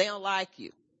said something, they don't like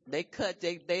you.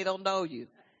 They don't know you.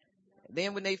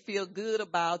 Then when they feel good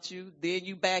about you, then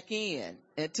you back in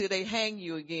until they hang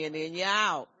you again, then you're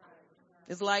out.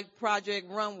 It's like Project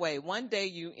Runway. One day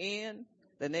you in,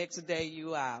 the next day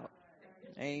you out.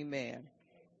 Amen.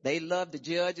 The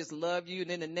judges love you, and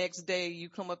then the next day you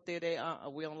come up there,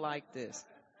 we don't like this.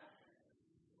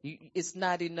 It's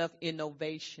not enough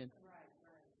innovation.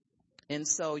 And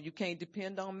so you can't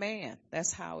depend on man.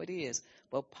 That's how it is.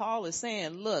 But Paul is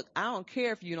saying, look, I don't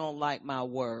care if you don't like my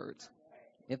words,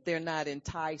 if they're not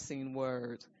enticing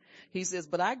words. He says,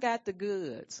 but I got the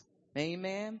goods.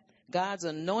 Amen. God's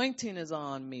anointing is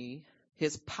on me.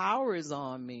 His power is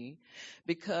on me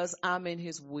because I'm in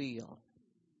his will.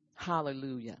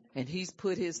 Hallelujah. And he's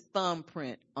put his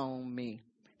thumbprint on me.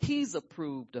 He's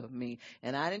approved of me.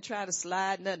 And I didn't try to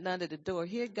slide nothing under the door.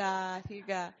 Here, God.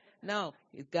 No,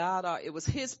 it was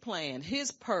his plan,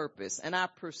 his purpose, and I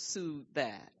pursued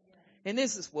that. And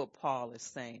this is what Paul is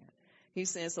saying.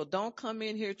 He's saying, so don't come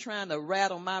in here trying to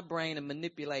rattle my brain and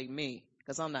manipulate me,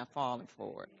 because I'm not falling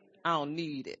for it. I don't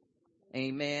need it.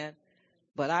 Amen.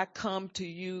 But I come to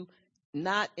you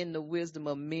not in the wisdom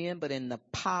of men, but in the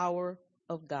power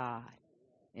of God.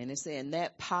 And it's saying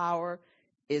that power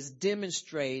is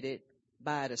demonstrated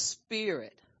by the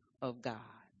Spirit of God.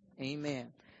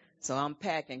 Amen. So I'm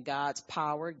packing God's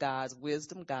power, God's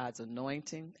wisdom, God's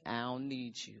anointing. I don't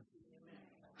need you.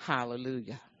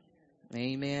 Hallelujah.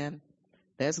 Amen.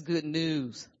 That's good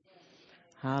news.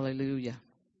 Hallelujah.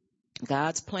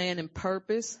 God's plan and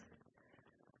purpose,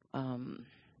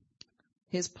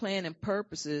 his plan and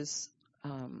purposes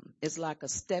is like a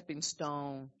stepping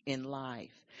stone in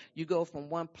life. You go from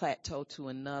one plateau to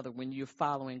another when you're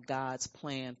following God's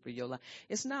plan for your life.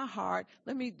 It's not hard.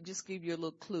 Let me just give you a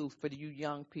little clue for you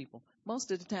young people.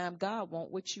 Most of the time, God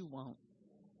wants what you want.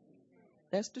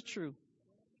 That's the truth.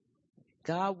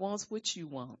 God wants what you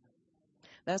want.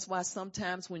 That's why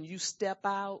sometimes when you step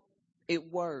out,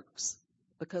 it works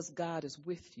because God is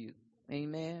with you.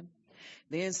 Amen.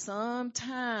 Then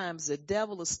sometimes the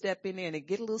devil will step in there and it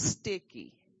get a little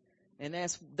sticky. And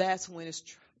that's when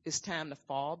it's time to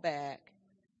fall back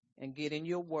and get in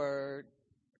your word.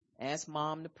 Ask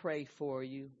mom to pray for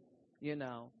you. You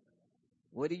know,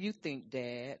 what do you think,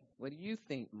 Dad? What do you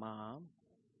think, Mom?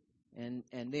 And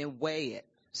then weigh it.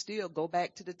 Still go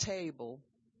back to the table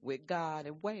with God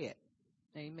and weigh it.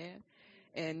 Amen.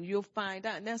 And you'll find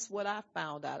out, and that's what I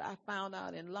found out. I found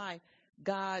out in life,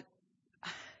 God,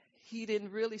 he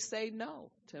didn't really say no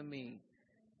to me.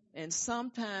 And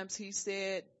sometimes he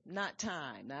said, not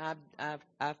time. Now,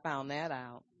 I found that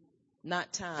out.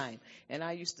 Not time. And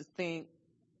I used to think,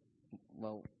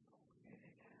 well,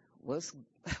 what's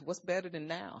better than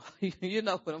now? You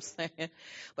know what I'm saying?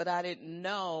 But I didn't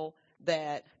know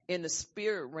that in the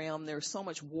spirit realm, there's so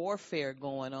much warfare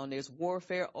going on. There's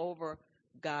warfare over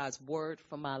God's word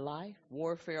for my life,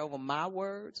 warfare over my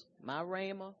words, my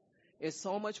rhema. There's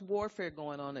so much warfare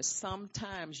going on that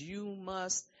sometimes you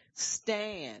must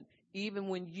stand, even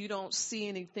when you don't see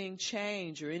anything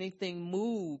change or anything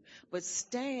move. But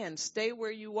stand, stay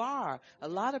where you are. A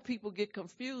lot of people get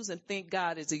confused and think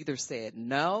God has either said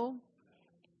no,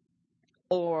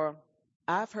 or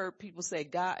I've heard people say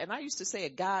God, and I used to say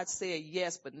it, God said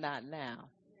yes, but not now.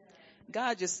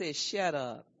 God just said shut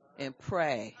up and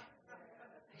pray.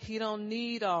 He don't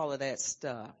need all of that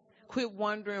stuff. Quit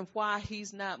wondering why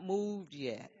he's not moved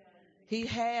yet. He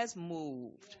has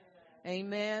moved.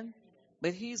 Amen.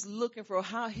 But he's looking for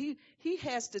how he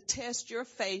has to test your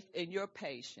faith and your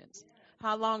patience.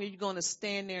 How long are you going to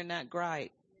stand there and not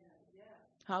gripe?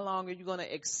 How long are you going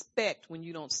to expect when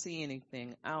you don't see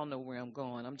anything? I don't know where I'm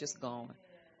going. I'm just going.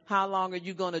 How long are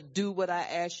you going to do what I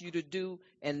asked you to do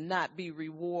and not be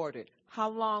rewarded? How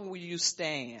long will you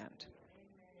stand?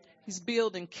 He's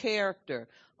building character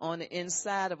on the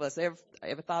inside of us.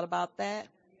 Ever thought about that?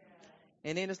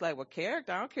 And then it's like, well,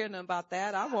 character, I don't care nothing about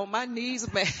that. I want my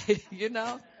needs met, you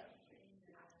know.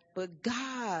 But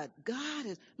God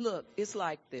is, look, it's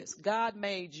like this. God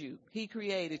made you. He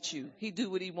created you. He do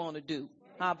what he want to do.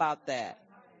 How about that?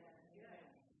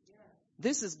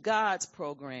 This is God's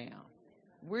program.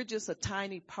 We're just a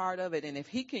tiny part of it. And if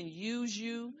he can use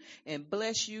you and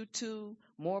bless you too,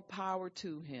 more power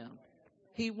to him.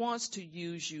 He wants to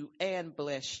use you and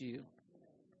bless you.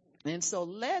 And so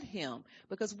let him,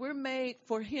 because we're made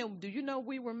for him. Do you know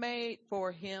we were made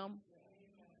for him?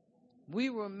 We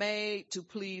were made to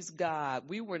please God.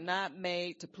 We were not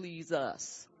made to please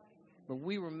us, but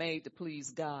we were made to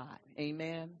please God.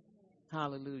 Amen.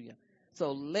 Hallelujah.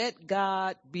 So let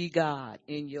God be God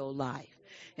in your life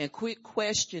and quit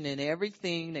questioning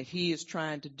everything that he is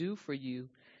trying to do for you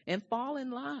and fall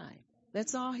in line.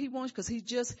 That's all he wants, because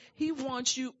he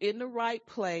wants you in the right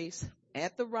place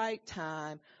at the right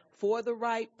time for the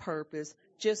right purpose,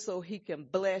 just so he can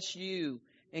bless you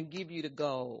and give you the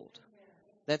gold.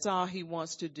 That's all he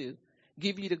wants to do.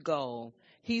 Give you the gold.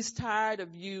 He's tired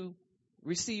of you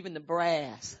receiving the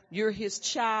brass. You're his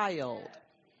child.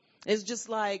 It's just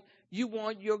like you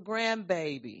want your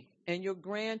grandbaby and your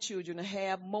grandchildren to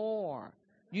have more.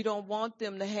 You don't want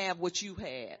them to have what you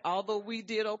had, although we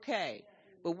did okay.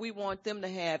 But we want them to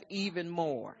have even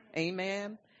more.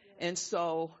 Amen. And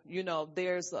so, you know,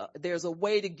 there's a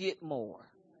way to get more.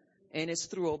 And it's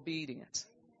through obedience.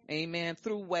 Amen.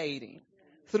 Through waiting,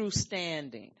 through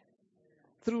standing,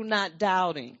 through not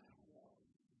doubting,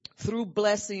 through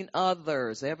blessing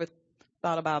others. Ever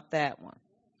thought about that one?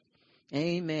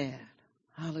 Amen.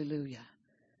 Hallelujah.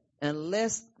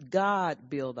 Unless God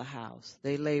build a house,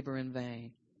 they labor in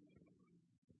vain.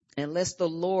 Unless the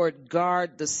Lord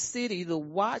guard the city, the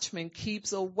watchman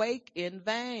keeps awake in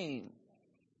vain.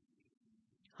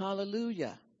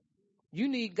 Hallelujah. You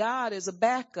need God as a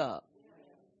backup.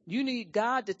 You need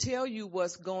God to tell you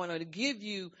what's going on, to give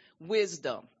you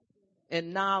wisdom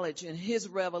and knowledge and his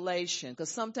revelation,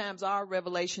 because sometimes our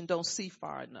revelation don't see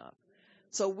far enough.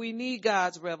 So we need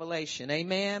God's revelation.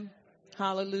 Amen.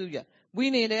 Hallelujah. We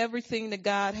need everything that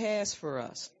God has for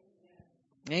us.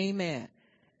 Amen.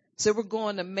 So we're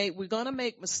going to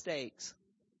make mistakes.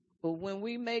 But when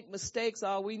we make mistakes,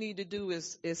 all we need to do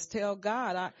is tell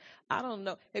God, I don't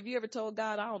know. Have you ever told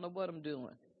God, I don't know what I'm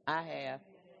doing? I have.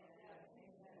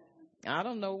 I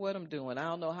don't know what I'm doing. I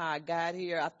don't know how I got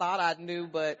here. I thought I knew,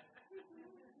 but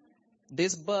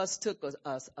this bus took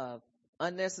a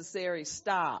unnecessary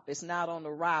stop. It's not on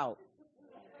the route.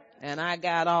 And I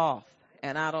got off,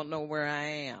 and I don't know where I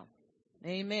am.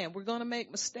 Amen. We're going to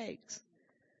make mistakes.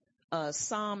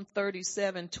 Psalm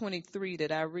 37:23.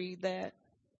 Did I read that?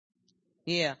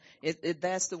 Yeah,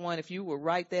 that's the one. If you will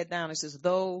write that down, it says,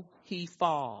 though he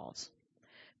falls.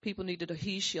 People need to,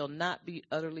 he shall not be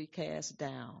utterly cast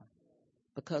down,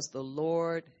 because the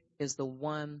Lord is the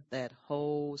one that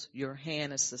holds your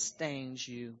hand and sustains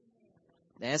you.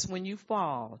 That's when you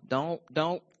fall. Don't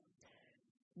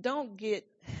get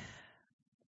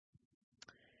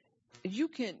you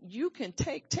can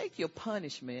take your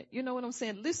punishment. You know what I'm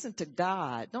saying? Listen to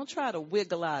God. Don't try to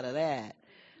wiggle out of that.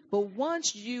 But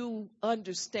once you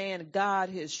understand God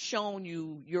has shown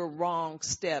you your wrong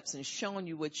steps and shown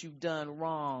you what you've done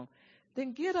wrong,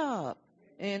 then get up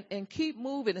and keep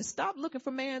moving and stop looking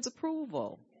for man's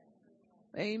approval.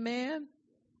 Amen.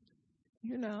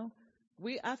 You know,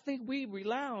 I think we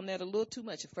rely on that a little too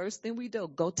much. The first thing we do,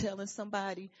 go telling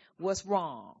somebody what's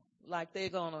wrong. Like they're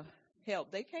going to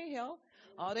help. They can't help.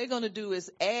 All they're going to do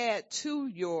is add to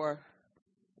your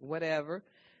whatever.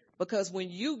 Because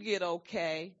when you get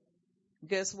okay,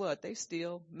 guess what? They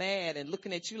still mad and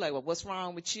looking at you like, well, what's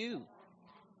wrong with you?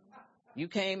 You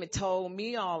came and told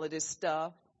me all of this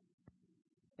stuff.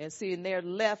 And see, and they're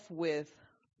left with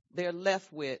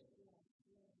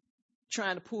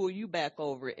trying to pull you back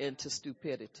over into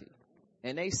stupidity.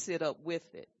 And they sit up with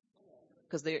it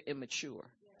because they're immature.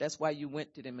 That's why you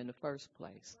went to them in the first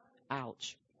place.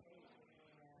 Ouch.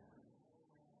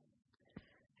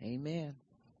 Amen.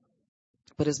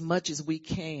 But as much as we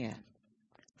can,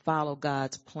 follow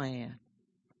God's plan.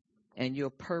 And your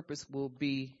purpose will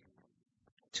be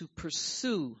to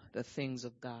pursue the things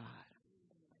of God.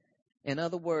 In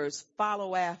other words,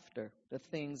 follow after the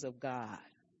things of God.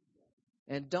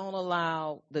 And don't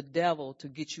allow the devil to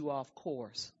get you off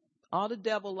course. All the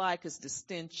devil likes is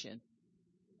distension.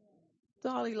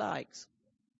 That's all he likes.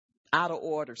 Out of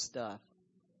order stuff.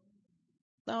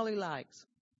 That's all he likes.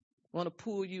 Want to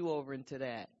pull you over into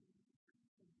that.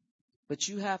 But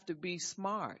you have to be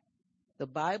smart. The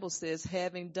Bible says,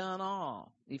 having done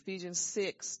all. Ephesians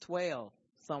 6:12,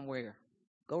 somewhere.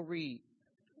 Go read.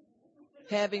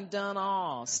 Having done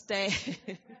all.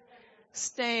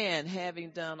 Stand, having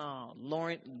done all.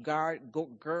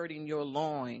 Girding your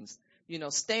loins.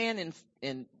 Stand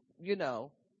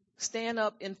stand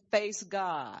up and face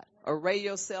God. Array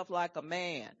yourself like a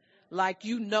man. Like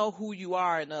you know who you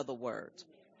are, in other words.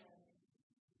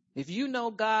 If you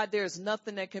know God, there's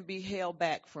nothing that can be held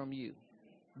back from you.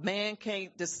 Man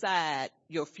can't decide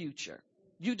your future.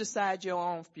 You decide your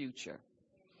own future.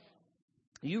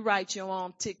 You write your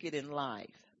own ticket in life.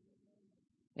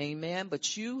 Amen.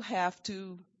 But you have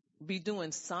to be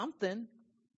doing something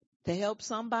to help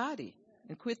somebody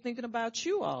and quit thinking about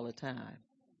you all the time.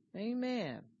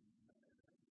 Amen.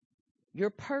 Your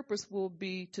purpose will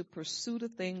be to pursue the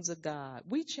things of God.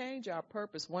 We change our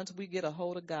purpose once we get a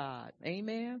hold of God.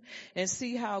 Amen. And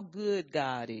see how good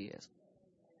God is.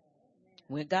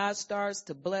 When God starts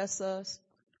to bless us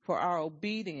for our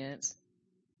obedience,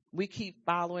 we keep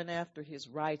following after his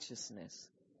righteousness.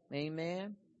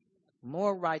 Amen.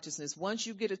 More righteousness. Once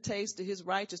you get a taste of his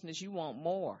righteousness, you want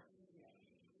more.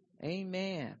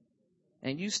 Amen.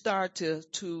 And you start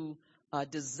to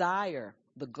desire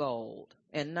the gold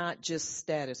and not just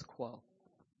status quo,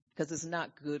 because it's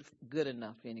not good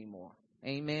enough anymore.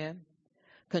 Amen.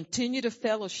 Continue to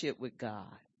fellowship with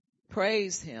God.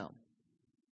 Praise him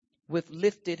with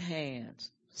lifted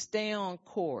hands. Stay on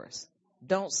course.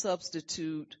 Don't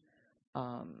substitute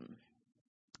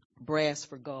brass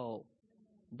for gold.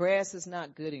 Brass is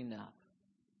not good enough.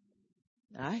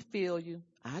 I feel you.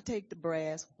 I take the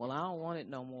brass. Well, I don't want it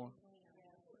no more.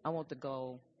 I want the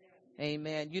gold.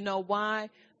 Amen. You know why?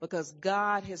 Because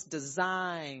God has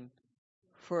designed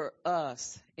for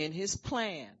us in his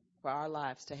plan for our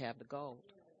lives to have the gold.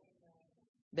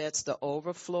 That's the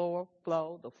overflow,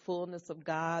 the fullness of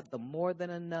God, the more than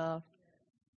enough.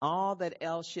 All that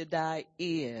El Shaddai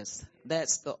is.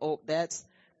 That's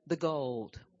the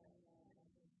gold.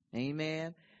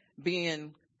 Amen.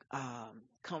 Being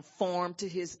conformed to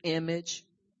his image,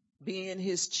 being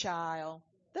his child.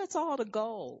 That's all the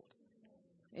gold.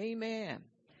 Amen.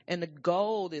 And the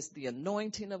gold is the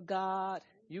anointing of God.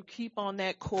 You keep on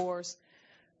that course.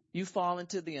 You fall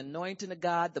into the anointing of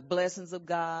God, the blessings of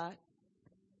God.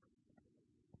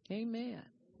 Amen.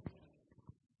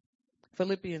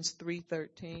 Philippians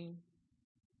 3:13.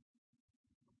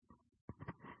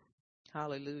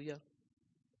 Hallelujah.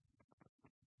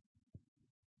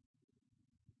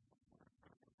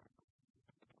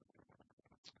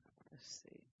 Let's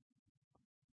see.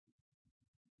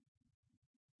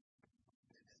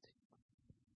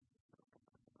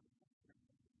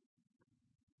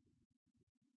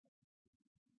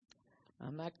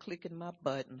 I'm not clicking my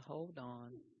button. Hold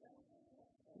on.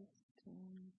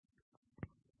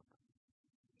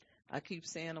 I keep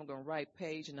saying I'm going to write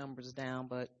page numbers down,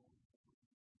 but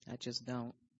I just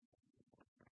don't.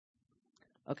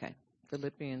 Okay.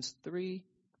 Philippians 3.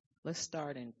 Let's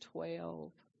start in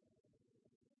 12.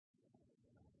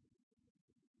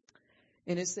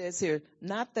 And it says here,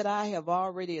 not that I have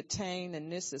already attained, and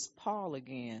this is Paul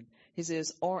again. He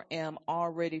says, or am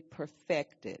already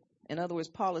perfected. In other words,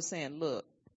 Paul is saying, look,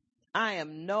 I am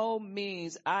in no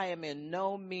means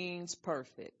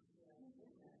perfect.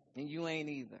 And you ain't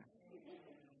either.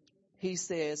 He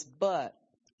says, but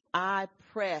I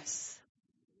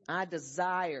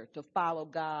desire to follow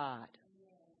God.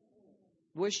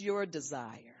 What's your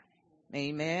desire?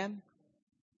 Amen.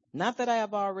 Not that I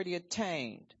have already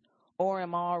attained or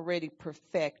am already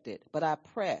perfected, but I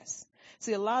press.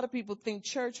 See, a lot of people think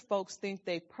church folks think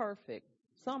they perfect.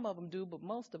 Some of them do, but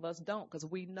most of us don't, because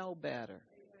we know better.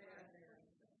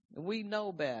 We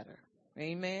know better.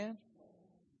 Amen.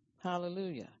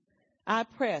 Hallelujah. I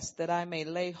press that I may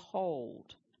lay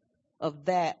hold of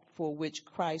that for which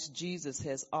Christ Jesus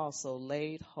has also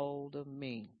laid hold of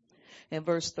me. And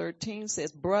verse 13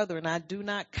 says, brethren, I do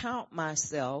not count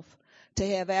myself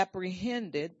to have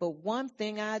apprehended, but one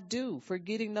thing I do,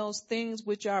 forgetting those things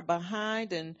which are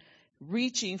behind and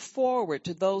reaching forward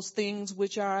to those things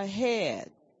which are ahead.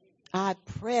 I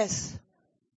press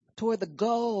toward the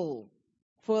goal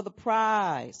for the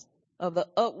prize of the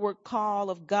upward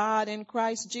call of God in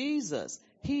Christ Jesus.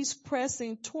 He's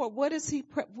pressing toward, what is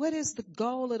the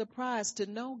goal of the prize? To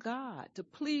know God, to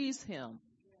please him.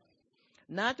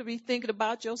 Not to be thinking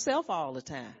about yourself all the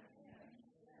time.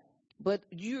 But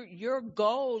your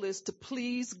goal is to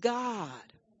please God.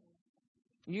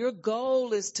 Your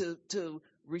goal is to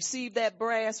receive that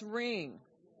brass ring.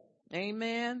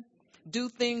 Amen. Do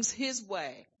things his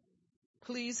way.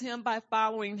 Please him by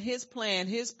following his plan,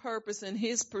 his purpose, and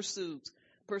his pursuits.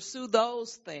 Pursue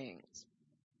those things.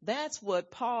 That's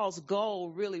what Paul's goal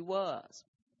really was.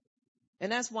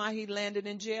 And that's why he landed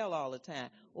in jail all the time.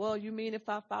 Well, you mean if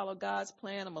I follow God's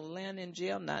plan, I'm going to land in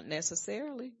jail? Not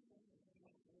necessarily.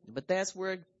 But that's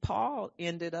where Paul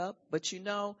ended up. But you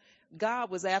know,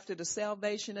 God was after the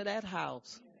salvation of that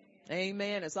house.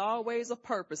 Amen. It's always a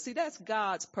purpose. See, that's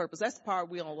God's purpose. That's the part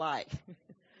we don't like.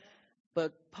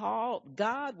 But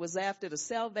God was after the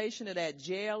salvation of that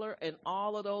jailer and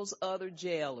all of those other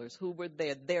jailers who were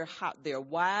there, their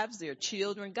wives, their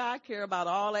children. God cared about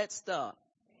all that stuff.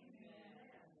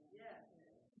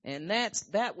 And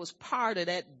that was part of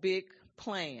that big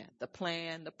plan.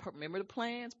 Remember the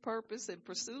plans, purpose, and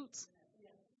pursuits?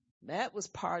 That was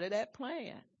part of that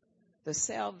plan. The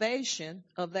salvation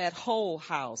of that whole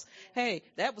house. Hey,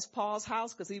 that was Paul's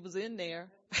house because he was in there.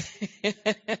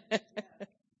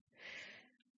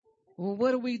 Well,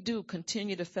 what do?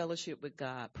 Continue to fellowship with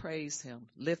God. Praise him.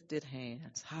 Lifted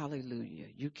hands. Hallelujah.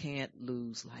 You can't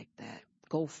lose like that.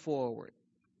 Go forward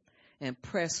and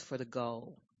press for the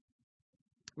goal.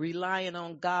 Relying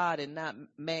on God and not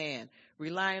man.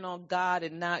 Relying on God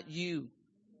and not you.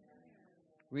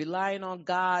 Relying on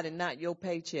God and not your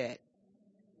paycheck.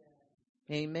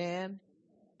 Amen.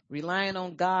 Relying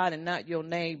on God and not your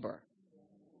neighbor.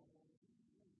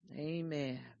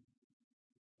 Amen.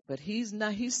 But he's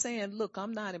saying, look,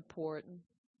 I'm not important.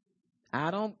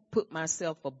 I don't put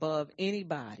myself above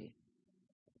anybody.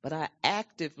 But I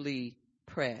actively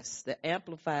press. The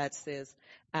Amplified says,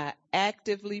 I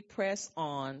actively press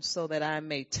on so that I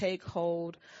may take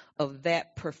hold of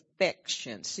that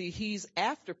perfection. See, he's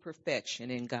after perfection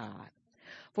in God,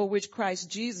 for which Christ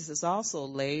Jesus has also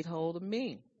laid hold of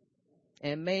me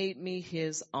and made me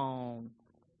his own.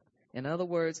 In other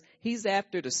words, he's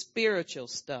after the spiritual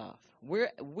stuff.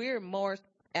 We're more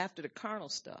after the carnal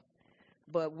stuff,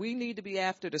 but we need to be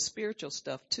after the spiritual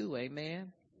stuff too.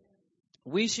 Amen.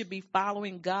 We should be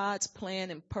following God's plan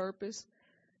and purpose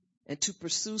and to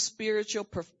pursue spiritual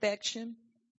perfection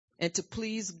and to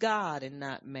please God and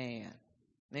not man.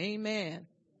 Amen.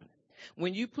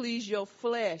 When you please your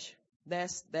flesh,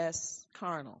 that's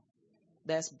carnal.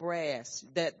 That's brass.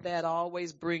 That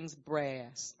always brings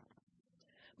brass.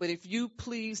 But if you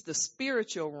please the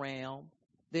spiritual realm,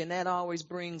 then that always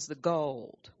brings the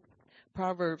gold.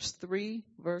 Proverbs 3,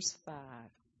 verse 5.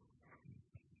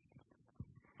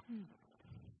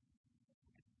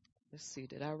 Let's see,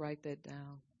 did I write that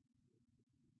down?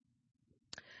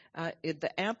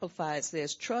 The Amplified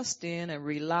says, trust in and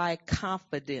rely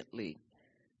confidently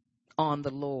on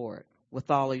the Lord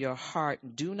with all of your heart.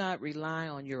 Do not rely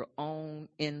on your own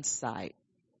insight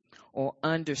or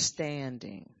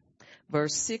understanding.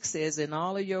 Verse 6 says, in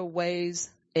all of your ways,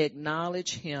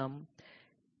 acknowledge him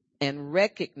and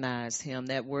recognize him.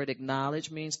 That word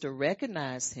acknowledge means to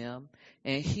recognize him,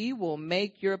 and he will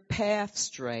make your path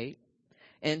straight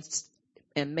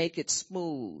and make it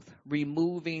smooth,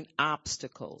 removing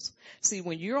obstacles. See,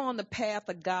 when you're on the path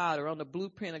of God or on the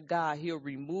blueprint of God, he'll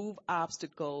remove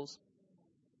obstacles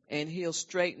and he'll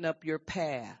straighten up your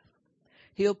path.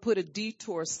 He'll put a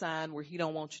detour sign where he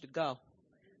don't want you to go.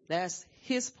 That's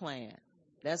his plan.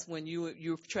 That's when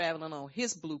you're traveling on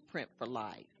his blueprint for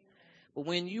life. But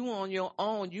when you on your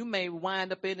own, you may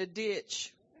wind up in a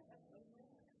ditch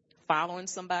following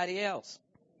somebody else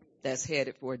that's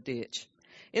headed for a ditch.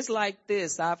 It's like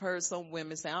this. I've heard some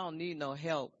women say, I don't need no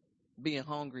help being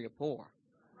hungry or poor.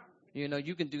 You know,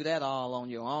 you can do that all on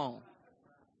your own.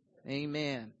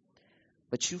 Amen.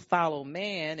 But you follow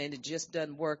man and it just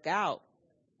doesn't work out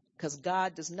because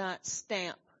God does not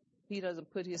stamp. He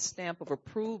doesn't put his stamp of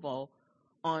approval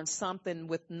on something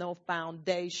with no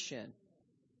foundation.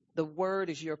 The word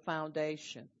is your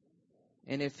foundation.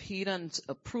 And if he doesn't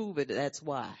approve it, that's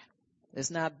why.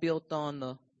 It's not built on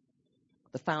the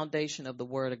foundation of the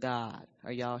word of God.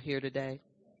 Are y'all here today?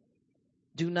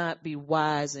 Do not be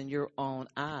wise in your own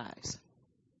eyes.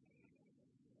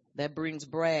 That brings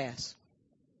brass.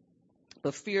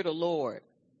 But fear the Lord.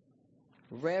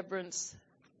 Reverence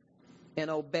and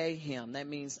obey him. That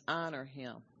means honor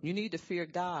him. You need to fear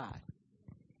God.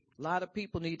 A lot of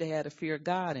people need to have the fear of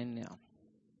God in them.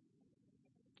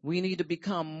 We need to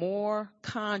become more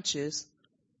conscious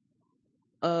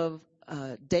of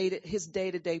his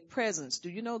day-to-day presence. Do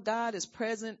you know God is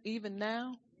present even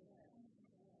now?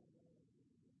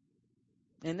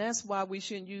 And that's why we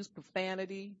shouldn't use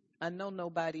profanity. I know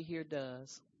nobody here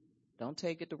does. Don't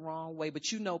take it the wrong way,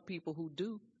 but you know people who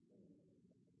do.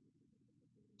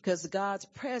 Because God's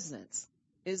presence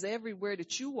is everywhere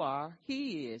that you are.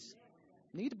 He is.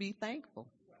 You need to be thankful.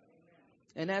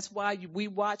 And that's why we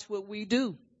watch what we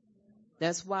do.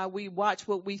 That's why we watch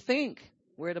what we think.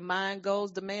 Where the mind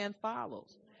goes, the man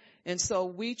follows. And so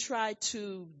we try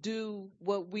to do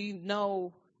what we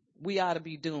know we ought to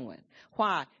be doing.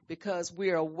 Why? Because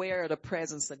we're aware of the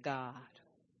presence of God.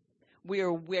 We're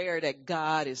aware that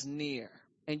God is near.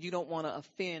 And you don't want to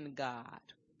offend God.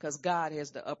 Because God has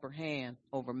the upper hand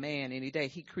over man any day.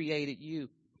 He created you.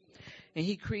 And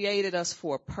he created us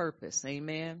for a purpose.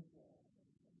 Amen.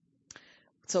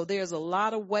 So there's a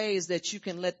lot of ways that you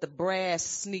can let the brass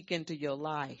sneak into your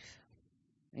life.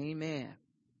 Amen.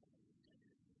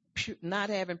 Not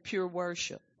having pure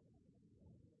worship.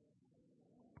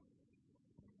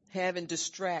 Having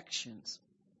distractions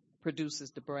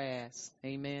produces the brass.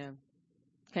 Amen.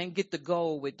 Can't get the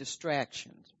goal with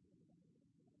distractions.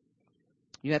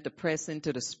 You have to press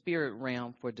into the spirit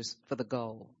realm for the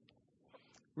goal.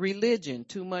 Religion,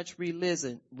 too much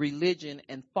religion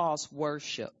and false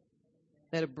worship.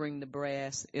 That'll bring the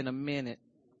brass in a minute.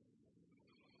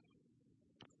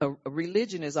 A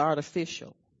religion is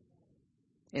artificial.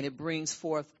 And it brings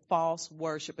forth false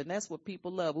worship. And that's what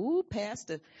people love. Ooh,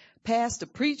 pastor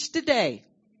preached today.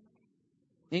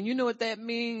 And you know what that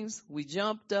means? We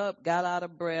jumped up, got out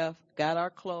of breath, got our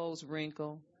clothes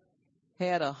wrinkled,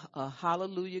 had a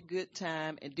hallelujah good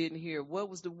time, and didn't hear what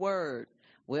was the word.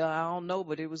 Well, I don't know,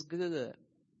 but it was good.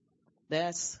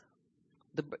 That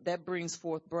brings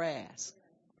forth brass.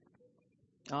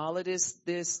 All of this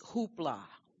hoopla.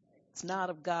 It's not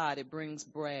of God. It brings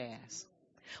brass.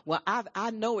 Well,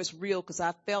 I know it's real because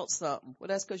I felt something. Well,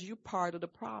 that's because you're part of the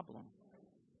problem.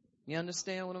 You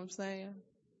understand what I'm saying?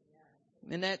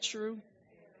 Isn't that true?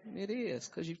 It is,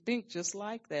 because you think just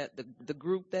like that, the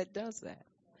group that does that.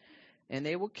 And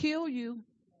they will kill you.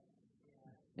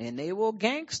 And they will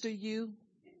gangster you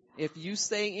if you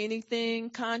say anything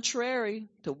contrary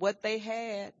to what they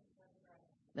had.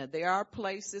 Now, there are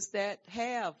places that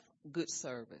have good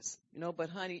service, but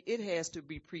honey, it has to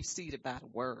be preceded by the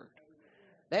word.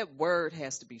 That word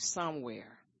has to be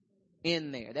somewhere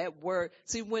in there. That word.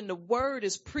 See, when the word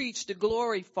is preached, the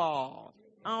glory falls.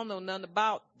 I don't know nothing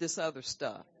about this other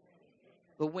stuff.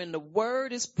 But when the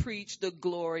word is preached, the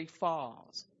glory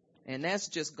falls. And that's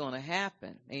just going to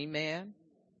happen. Amen.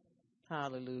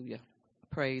 Hallelujah.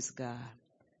 Praise God.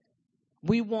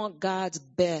 We want God's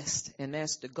best, and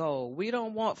that's the goal. We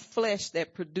don't want flesh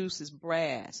that produces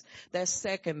brass. That's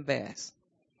second best.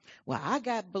 Well, I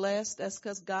got blessed. That's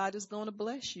because God is going to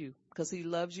bless you. Because he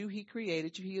loves you. He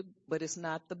created you. But it's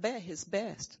not his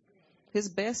best. His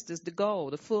best is the goal,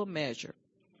 the full measure.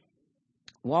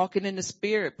 Walking in the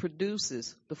Spirit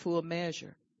produces the full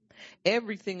measure.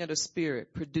 Everything of the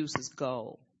Spirit produces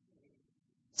gold.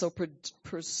 So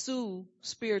pursue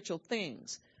spiritual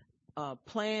things.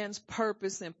 Plans,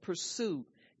 purpose, and pursuit.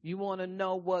 You want to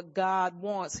know what God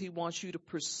wants. He wants you to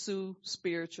pursue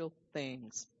spiritual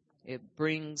things. It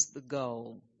brings the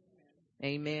goal.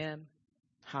 Amen.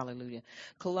 Hallelujah.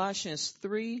 Colossians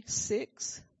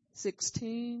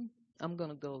 3:16. I'm going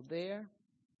to go there.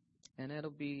 And that'll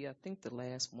be, I think, the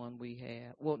last one we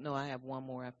have. Well, no, I have one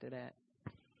more after that.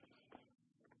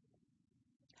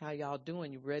 How y'all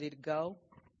doing? You ready to go?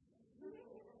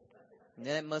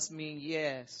 That must mean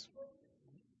yes.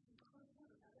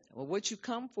 Well, what you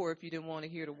come for if you didn't want to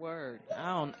hear the word?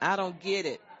 I don't get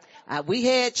it. We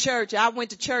had church. I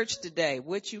went to church today.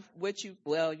 Well,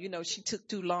 she took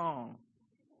too long.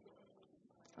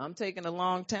 I'm taking a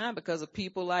long time because of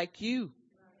people like you.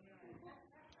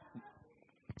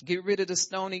 Get rid of the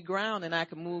stony ground and I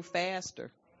can move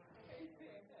faster.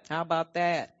 How about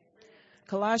that?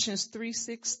 Colossians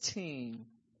 3:16.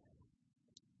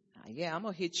 Yeah, I'm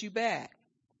going to hit you back.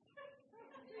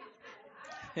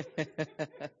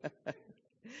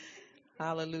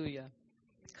 Hallelujah.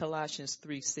 Colossians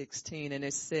 3:16, and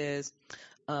it says,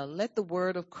 let the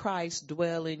word of Christ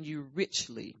dwell in you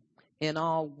richly in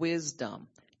all wisdom,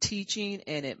 teaching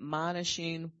and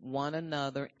admonishing one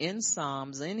another in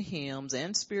psalms and hymns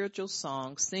and spiritual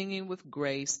songs, singing with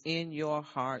grace in your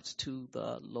hearts to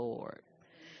the Lord.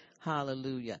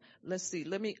 Hallelujah. Let's see.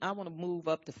 I want to move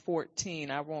up to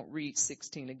 14. I won't read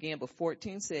 16 again, but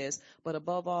 14 says, but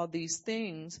above all these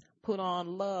things, put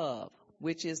on love,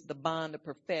 which is the bond of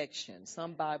perfection.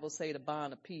 Some Bibles say the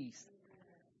bond of peace.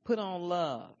 Put on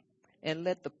love, and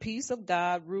let the peace of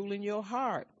God rule in your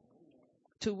heart,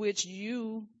 to which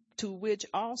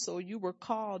also you were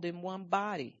called in one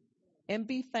body, and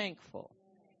be thankful.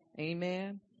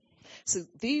 Amen. So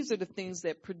these are the things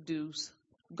that produce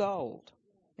gold.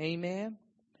 Amen.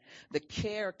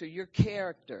 Your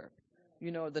character,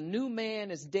 the new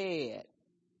man is dead.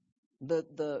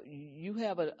 You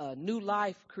have a new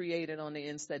life created on the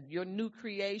inside. Your new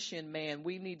creation, man,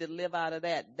 we need to live out of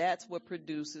that. That's what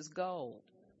produces gold.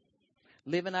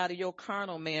 Living out of your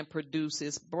carnal man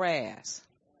produces brass.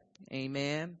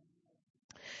 Amen.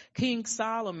 King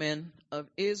Solomon of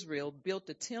Israel built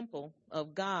the temple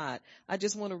of God. I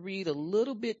just want to read a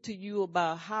little bit to you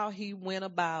about how he went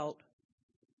about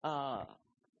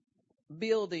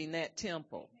building that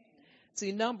temple.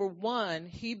 See, number one,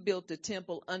 he built the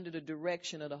temple under the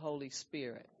direction of the Holy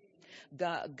Spirit.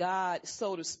 God,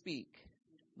 so to speak.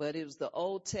 But it was the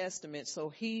Old Testament, so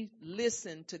he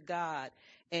listened to God.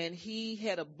 And he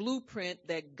had a blueprint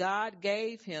that God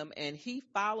gave him, and he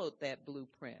followed that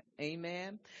blueprint.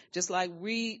 Amen? Just like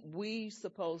we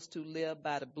supposed to live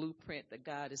by the blueprint that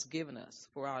God has given us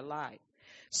for our life.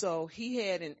 So he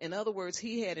had, in other words,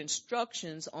 he had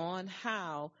instructions on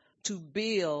how to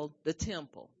build the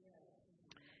temple.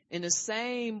 In the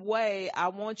same way, I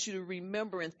want you to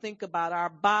remember and think about our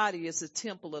body as a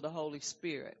temple of the Holy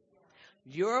Spirit.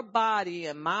 Your body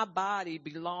and my body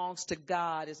belongs to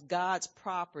God. It's God's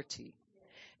property.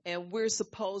 And we're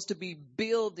supposed to be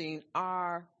building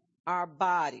our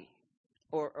body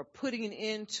or putting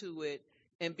into it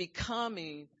and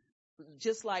becoming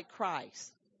just like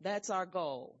Christ. That's our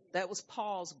goal. That was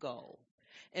Paul's goal.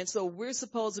 And so we're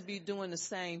supposed to be doing the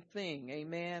same thing.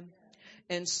 Amen.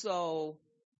 And so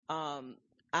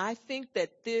I think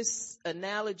that this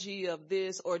analogy of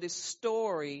this, or this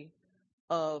story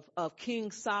of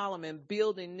King Solomon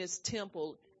building this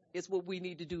temple, is what we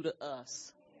need to do to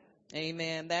us.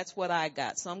 Amen. That's what I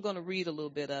got. So I'm going to read a little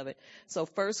bit of it. So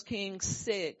 1 Kings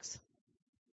 6,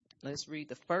 let's read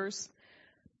the first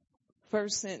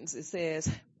sentence. It says,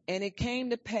 and it came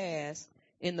to pass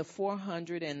in the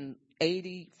 480th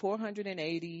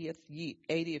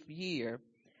year,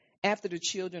 after the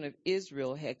children of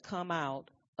Israel had come out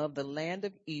of the land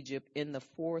of Egypt in the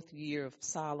 4th year of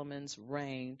Solomon's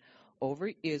reign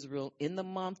over Israel, in the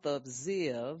month of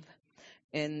Ziv,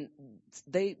 and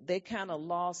they kind of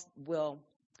lost, well,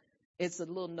 it's a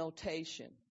little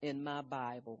notation in my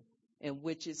Bible in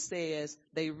which it says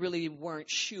they really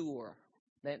weren't sure.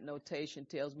 That notation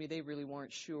tells me they really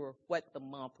weren't sure what the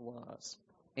month was.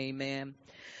 Amen.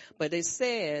 But it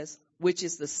says, which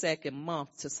is the 2nd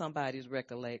month, to somebody's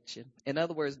recollection. In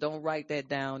other words, don't write that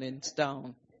down in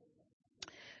stone.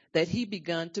 That he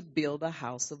begun to build the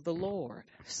house of the Lord.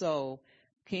 So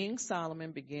King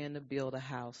Solomon began to build a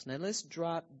house. Now let's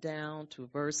drop down to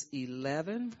verse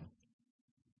 11.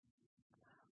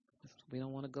 We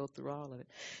don't want to go through all of it.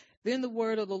 Then the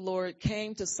word of the Lord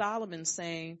came to Solomon,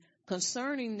 saying,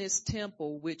 concerning this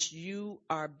temple which you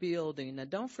are building. Now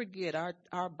don't forget,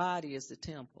 our body is the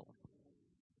temple.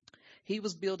 He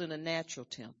was building a natural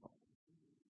temple.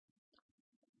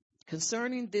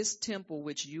 Concerning this temple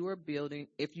which you are building,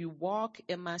 if you walk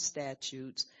in my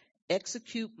statutes,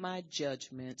 execute my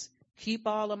judgments, keep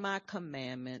all of my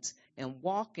commandments, and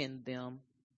walk in them,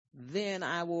 then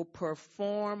I will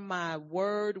perform my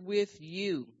word with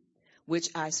you, which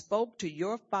I spoke to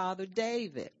your father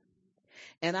David.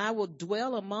 And I will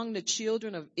dwell among the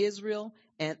children of Israel,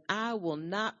 and I will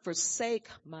not forsake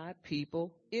my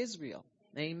people Israel.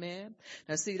 Amen.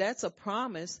 Now see, that's a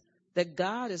promise that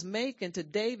God is making to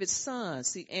David's sons,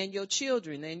 see, and your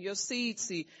children and your seed.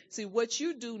 See, what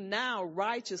you do now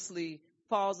righteously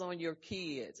falls on your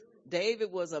kids.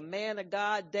 David was a man of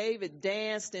God. David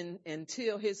danced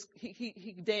until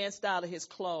he danced out of his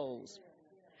clothes.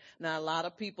 Now, a lot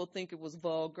of people think it was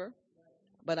vulgar,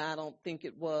 but I don't think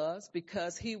it was,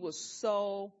 because he was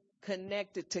so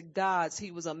connected to God.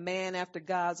 He was a man after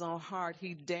God's own heart.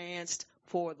 He danced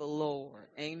for the Lord.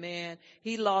 Amen.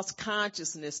 He lost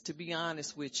consciousness, to be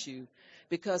honest with you,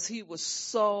 because he was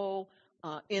so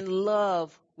in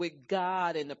love with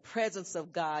God and the presence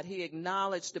of God. He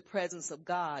acknowledged the presence of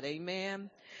God. Amen.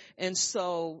 And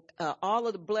so all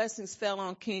of the blessings fell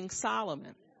on King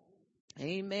Solomon.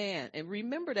 Amen. And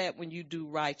remember that when you do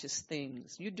righteous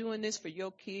things, you're doing this for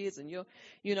your kids and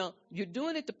you're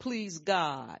doing it to please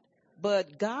God.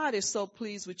 But God is so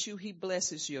pleased with you, he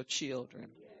blesses your children.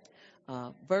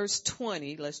 Verse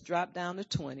 20, let's drop down to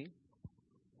 20.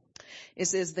 It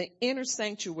says the inner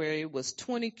sanctuary was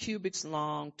 20 cubits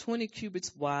long, 20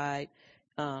 cubits wide,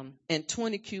 and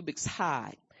 20 cubits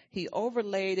high. He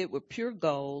overlaid it with pure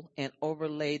gold and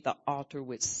overlaid the altar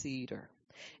with cedar.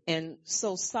 And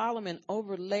so Solomon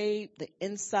overlaid the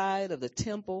inside of the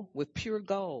temple with pure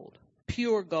gold,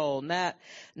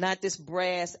 not this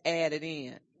brass added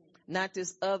in, not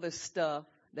this other stuff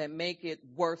that make it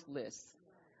worthless.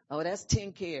 Oh, that's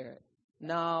 10 karat.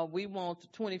 No, we want the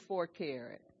 24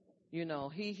 karat.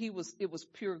 It was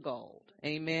pure gold.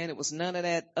 Amen. It was none of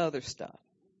that other stuff.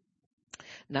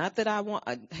 Not that I want,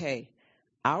 hey,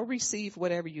 I'll receive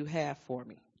whatever you have for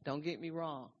me. Don't get me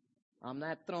wrong. I'm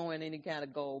not throwing any kind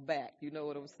of gold back. You know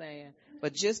what I'm saying?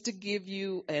 But just to give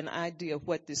you an idea of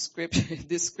what this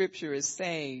scripture is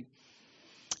saying,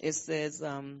 it says,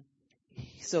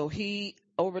 so he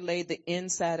overlaid the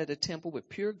inside of the temple with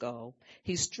pure gold.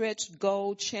 He stretched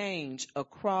gold chains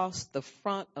across the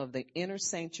front of the inner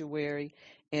sanctuary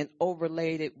and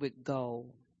overlaid it with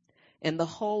gold. And the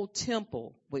whole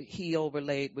temple he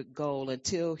overlaid with gold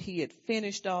until he had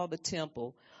finished all the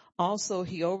temple. Also,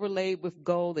 he overlaid with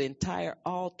gold the entire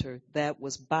altar that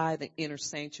was by the inner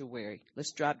sanctuary.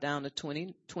 Let's drop down to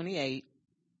 28.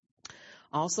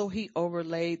 Also, he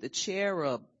overlaid the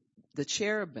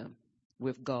cherubim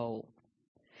with gold.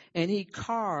 And he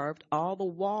carved all the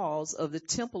walls of the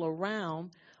temple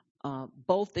around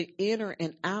both the inner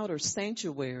and outer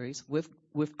sanctuaries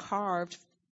with carved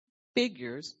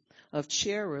figures of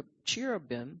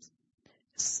cherubims,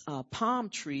 palm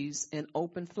trees, and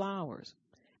open flowers.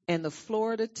 And the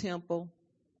floor of the temple,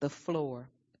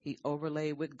 he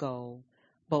overlaid with gold,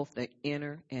 both the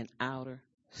inner and outer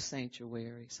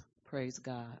sanctuaries. Praise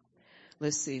God.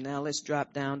 Let's see. Now let's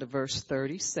drop down to verse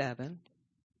 37.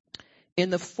 In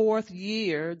the 4th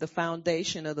year, the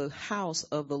foundation of the house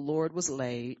of the Lord was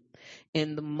laid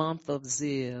in the month of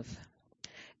Ziv.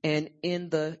 And in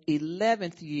the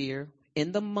 11th year,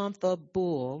 in the month of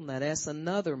Bul, now that's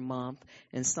another month,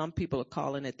 and some people are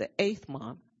calling it the 8th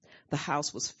month, the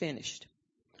house was finished,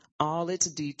 all its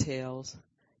details,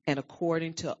 and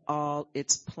according to all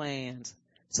its plans.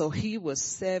 So he was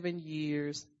 7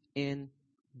 years in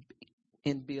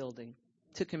building.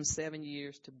 Took him 7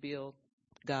 years to build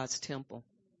God's temple.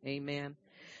 Amen.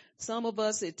 Some of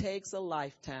us, it takes a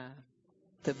lifetime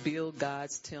to build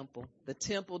God's temple.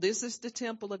 This is the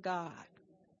temple of God.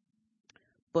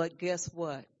 But guess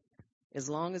what? As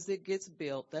long as it gets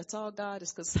built, that's all God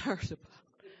is concerned about.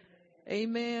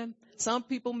 Amen. Some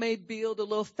people may build a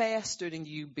little faster than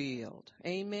you build.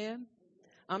 Amen.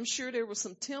 I'm sure there were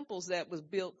some temples that was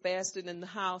built faster than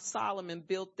how Solomon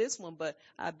built this one, but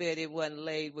I bet it wasn't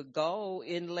laid with gold,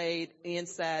 inlaid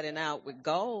inside and out with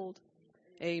gold.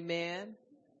 Amen.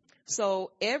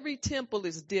 So every temple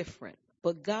is different,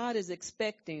 but God is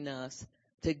expecting us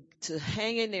to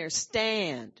hang in there,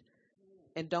 stand,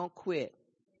 and don't quit.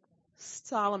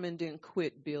 Solomon didn't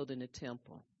quit building the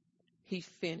temple. He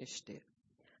finished it.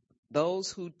 Those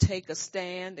who take a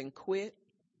stand and quit,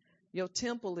 your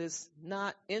temple is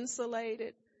not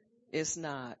insulated. It's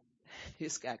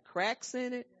got cracks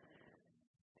in it.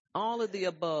 All of the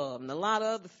above and a lot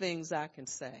of other things I can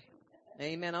say.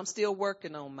 Amen. I'm still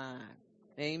working on mine.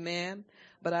 Amen.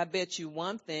 But I bet you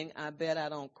one thing, I bet I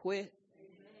don't quit.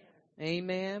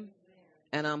 Amen.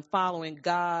 And I'm following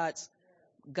God's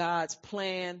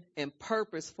plan and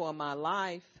purpose for my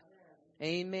life.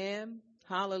 Amen.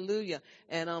 Hallelujah.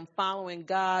 And I'm following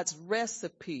God's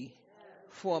recipe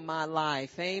for my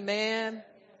life. Amen.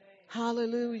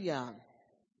 Hallelujah.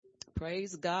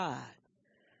 Praise God.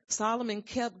 Solomon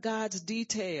kept God's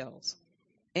details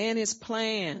and his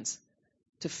plans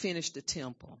to finish the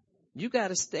temple. You got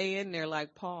to stay in there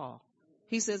like Paul.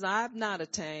 He says, I've not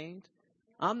attained.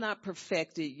 I'm not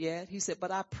perfected yet. He said,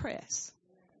 but I press.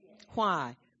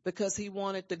 Why? Because he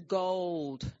wanted the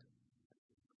gold.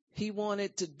 He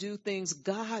wanted to do things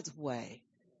God's way.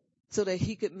 so that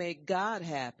he could make God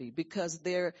happy, because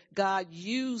God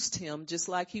used him just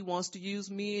like he wants to use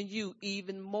me and you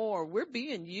even more. We're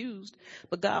being used,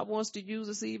 but God wants to use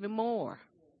us even more.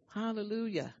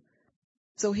 Hallelujah.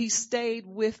 So he stayed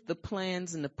with the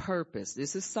plans and the purpose.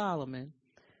 This is Solomon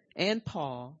and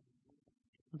Paul.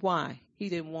 Why? He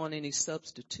didn't want any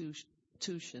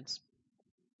substitutions.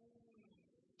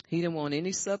 He didn't want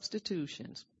any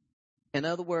substitutions. In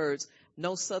other words,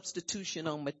 no substitution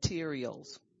on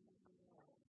materials.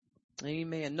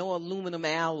 Amen. No aluminum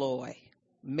alloy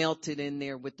melted in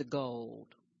there with the gold.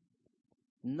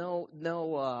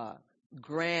 No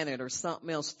granite or something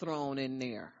else thrown in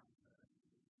there.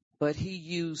 But he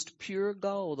used pure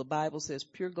gold. The Bible says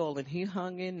pure gold, and he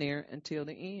hung in there until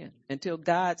the end, until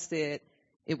God said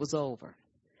it was over.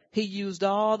 He used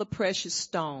all the precious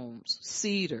stones,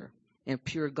 cedar and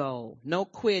pure gold. No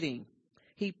quitting.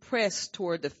 He pressed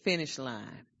toward the finish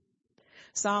line.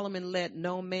 Solomon let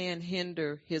no man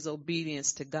hinder his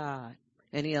obedience to God,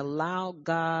 and he allowed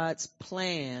God's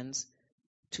plans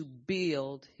to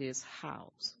build his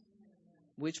house,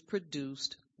 which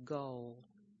produced gold.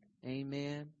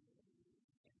 Amen.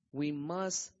 We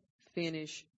must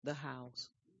finish the house.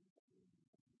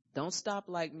 Don't stop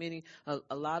like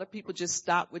a lot of people just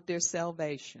stop with their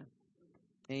salvation.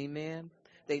 Amen.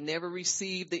 They never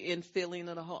received the infilling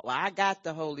of the Holy. Well, I got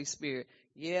the Holy Spirit.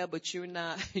 Yeah, but you're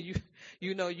not,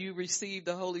 you received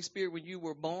the Holy Spirit when you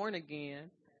were born again,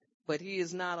 but he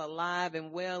is not alive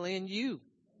and well in you.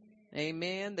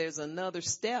 Amen. There's another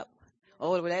step.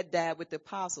 Oh, that died with the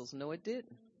apostles. No, it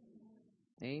didn't.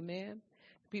 Amen.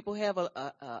 People have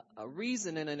a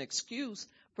reason and an excuse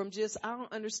from just, I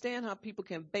don't understand how people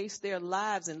can base their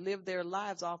lives and live their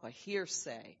lives off of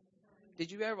hearsay.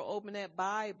 Did you ever open that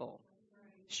Bible?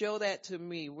 Show that to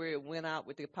me where it went out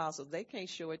with the apostles. They can't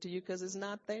show it to you because it's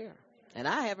not there. And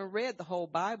I haven't read the whole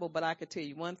Bible, but I can tell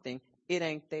you one thing. It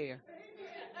ain't there.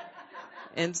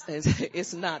 And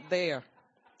it's not there.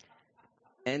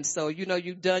 And so,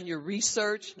 you've done your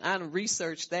research. I done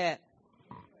researched that.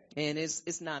 And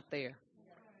it's not there.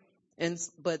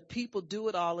 But people do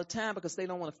it all the time because they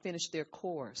don't want to finish their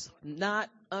course, not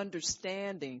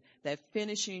understanding that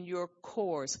finishing your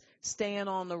course, staying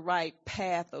on the right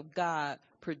path of God,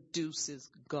 produces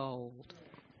gold.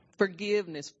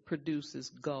 Forgiveness produces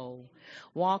gold.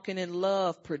 Walking in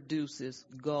love produces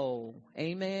gold.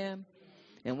 Amen.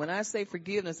 And when I say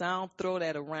forgiveness, I don't throw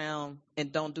that around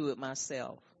and don't do it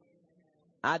myself.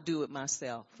 I do it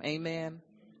myself. Amen.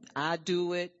 I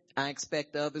do it. I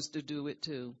expect others to do it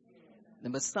too.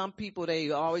 But some people,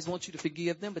 they always want you to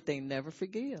forgive them, but they never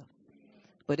forgive.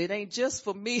 But it ain't just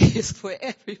for me, it's for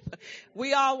everybody.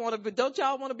 We all want to, but don't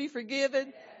y'all want to be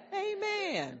forgiven?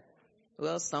 Amen.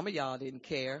 Well, some of y'all didn't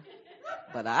care,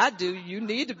 but I do. You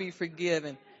need to be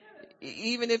forgiven.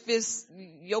 Even if it's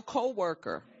your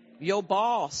coworker, your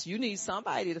boss, you need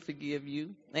somebody to forgive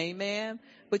you. Amen.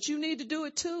 But you need to do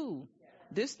it too.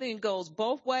 This thing goes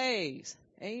both ways.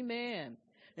 Amen.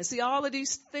 And see, all of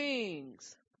these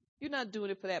things, you're not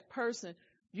doing it for that person.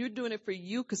 You're doing it for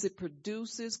you because it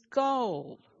produces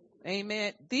gold.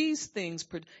 Amen. These things,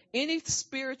 any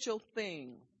spiritual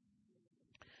thing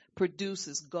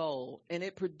produces gold, and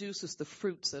it produces the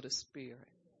fruits of the Spirit.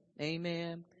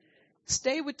 Amen.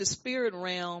 Stay with the spirit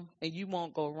realm and you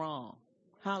won't go wrong.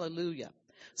 Hallelujah.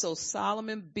 So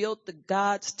Solomon built the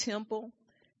God's temple,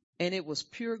 and it was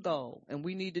pure gold. And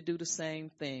we need to do the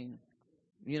same thing.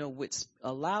 Which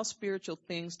allow spiritual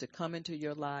things to come into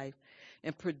your life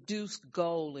and produce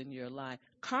gold in your life.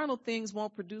 Carnal things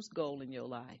won't produce gold in your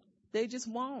life. They just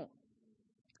won't.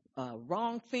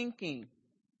 Wrong thinking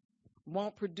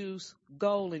won't produce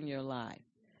gold in your life.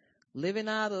 Living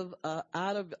out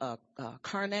of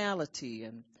carnality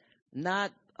and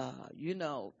not,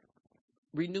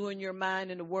 renewing your mind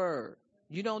in the Word.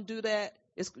 You don't do that,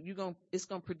 it's going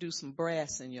to produce some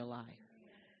brass in your life.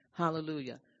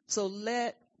 Hallelujah. So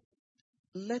let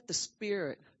the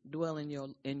Spirit dwell in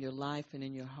your life and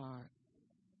in your heart.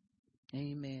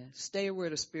 Amen. Stay where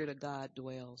the Spirit of God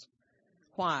dwells.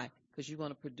 Why? Because you're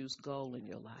going to produce gold in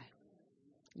your life.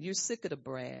 You're sick of the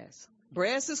brass.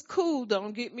 Brass is cool,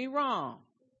 don't get me wrong.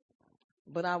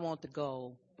 But I want the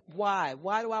gold. Why?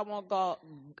 Why do I want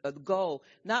gold?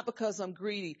 Not because I'm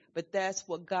greedy, but that's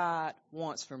what God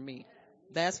wants for me.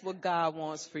 That's what God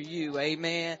wants for you.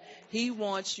 Amen. He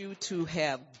wants you to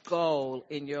have gold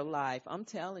in your life. I'm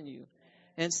telling you.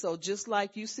 And so just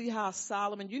like you see how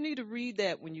Solomon, you need to read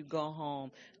that when you go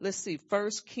home. Let's see,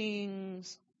 1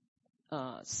 Kings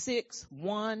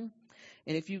 6:1.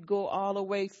 And if you go all the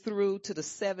way through to the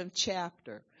 7th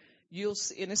chapter, you'll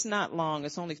see, and it's not long,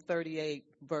 it's only 38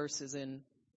 verses in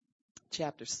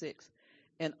chapter 6.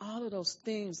 And all of those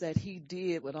things that he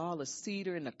did with all the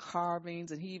cedar and the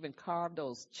carvings, and he even carved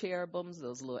those cherubims,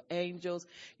 those little angels.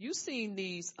 You've seen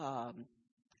these,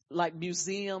 like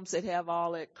museums that have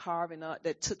all that carving up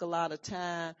that took a lot of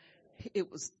time.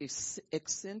 It was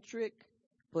eccentric,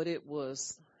 but it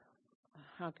was,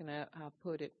 how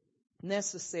put it?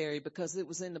 Necessary, because it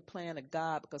was in the plan of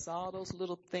God, because all those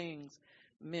little things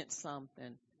meant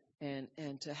something.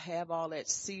 And to have all that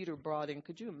cedar brought in,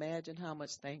 could you imagine how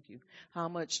much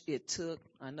it took?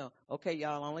 I know. Okay,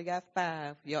 y'all only got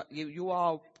 5. You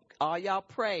all y'all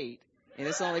prayed, and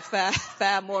it's only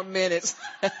 5 more minutes.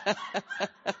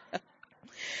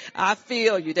 I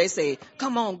feel you. They say,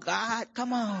 come on, God,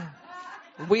 come on.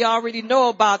 We already know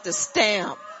about the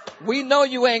stamp. We know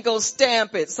you ain't gonna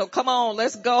stamp it, so come on,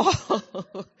 let's go.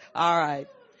 All right.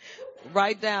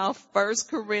 Write down 1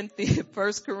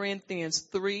 Corinthians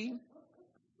 3.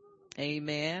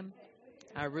 Amen.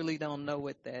 I really don't know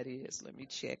what that is. Let me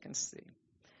check and see.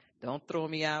 Don't throw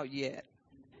me out yet.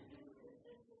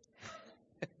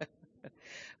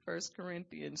 1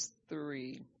 Corinthians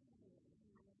 3.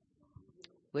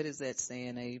 What is that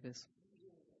saying, Avis?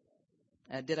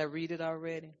 Did I read it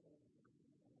already?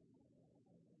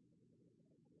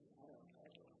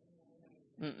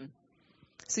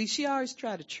 See, she always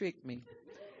try to trick me.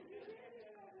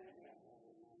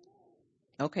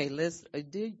 Okay,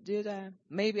 did I?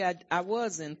 Maybe I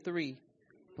was in 3,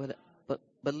 but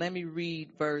let me read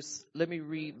verse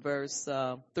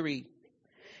 3.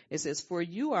 It says, for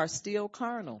you are still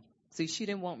carnal. See, she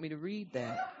didn't want me to read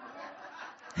that.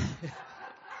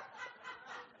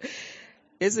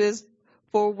 It says,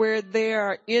 for where there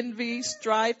are envy,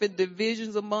 strife, and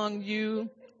divisions among you,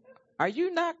 are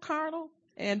you not carnal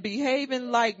and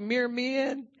behaving like mere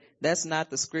men? That's not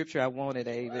the scripture I wanted,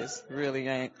 Avis. Really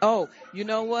ain't. Oh, you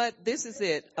know what? This is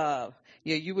it.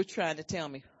 You were trying to tell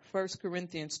me. 1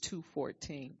 Corinthians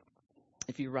 2:14.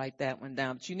 If you write that one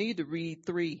down. But you need to read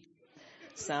 3.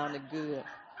 Sounded good.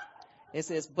 It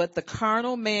says, but the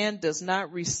carnal man does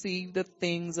not receive the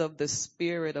things of the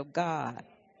Spirit of God,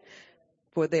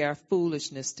 for they are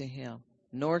foolishness to him.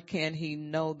 Nor can he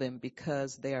know them,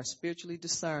 because they are spiritually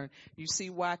discerned. You see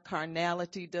why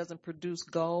carnality doesn't produce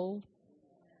gold?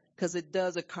 Because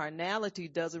carnality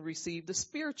doesn't receive the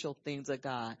spiritual things of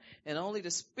God. And only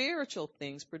the spiritual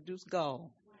things produce gold.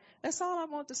 That's all I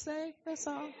want to say. That's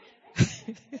all.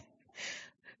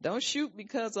 Don't shoot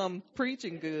because I'm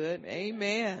preaching good.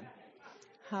 Amen.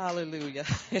 Hallelujah.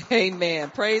 Amen.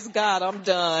 Praise God. I'm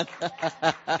done.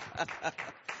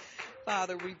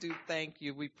 Father, we do thank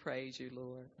you. We praise you,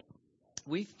 Lord.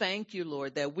 We thank you,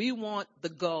 Lord, that we want the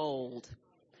gold.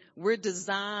 We're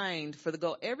designed for the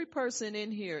gold. Every person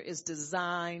in here is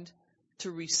designed to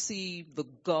receive the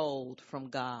gold from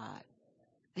God.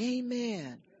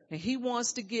 Amen. And he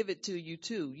wants to give it to you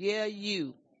too. Yeah,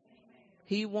 you.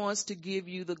 He wants to give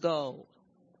you the gold.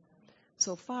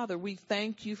 So, Father, we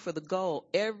thank you for the gold.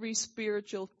 Every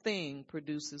spiritual thing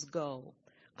produces gold.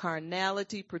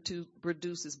 Carnality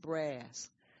produces brass.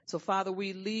 So, Father,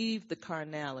 we leave the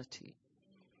carnality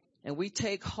and we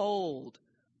take hold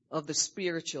of the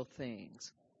spiritual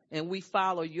things. And we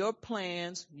follow your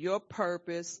plans, your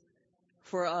purpose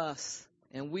for us.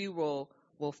 And we will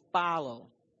follow.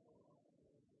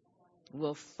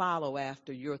 We'll follow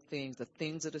after your things, the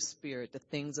things of the Spirit, the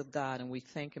things of God. And we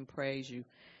thank and praise you.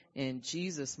 In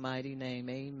Jesus' mighty name,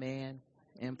 amen,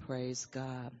 and praise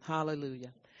God.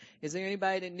 Hallelujah. Is there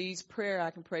anybody that needs prayer?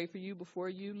 I can pray for you before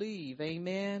you leave.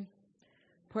 Amen.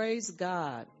 Praise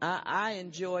God. I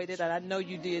enjoyed it, and I know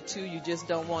you did too. You just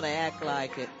don't want to act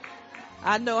like it.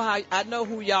 I know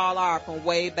who y'all are from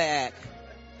way back.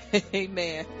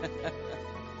 Amen.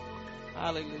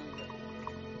 Hallelujah.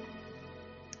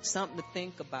 Something to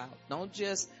think about. Don't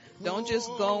just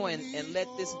go and let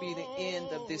this be the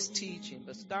end of this teaching,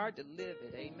 but start to live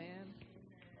it. Amen.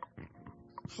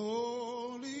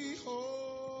 Holy,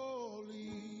 holy,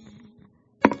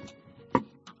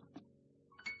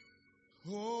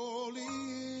 holy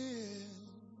is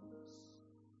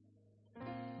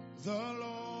the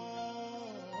Lord.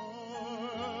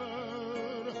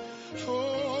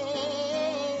 Holy,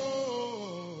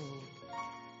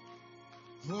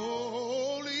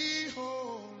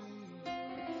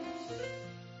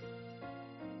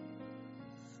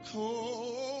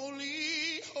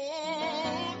 holy,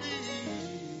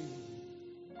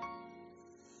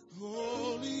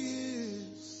 holy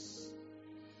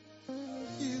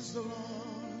is the Lord.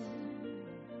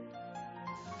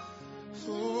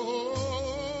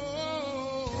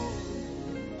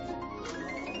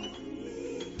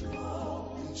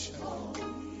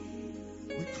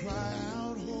 We cry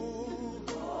out, holy,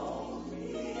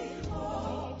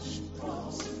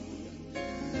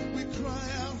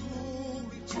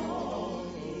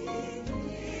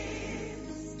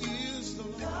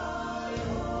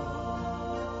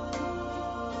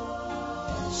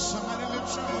 Somebody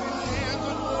lift your hands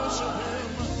and worship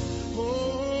him. Oh,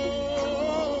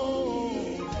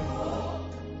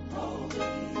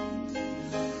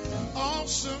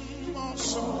 awesome,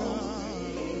 awesome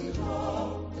God.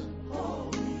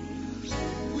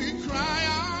 We cry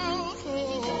out,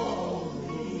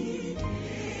 holy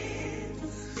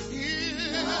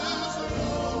is the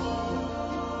Lord.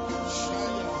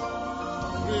 Shaya,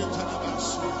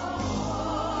 Retanabasi.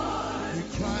 We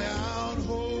cry out,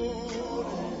 holy.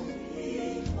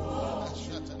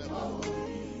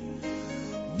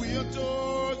 We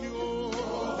adore you, oh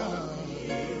God.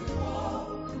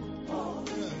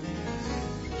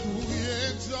 We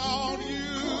exalt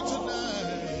you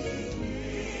tonight.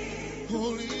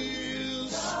 Holy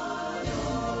is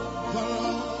the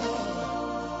Lord.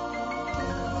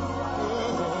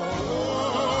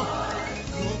 Oh,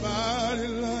 nobody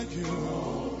like you.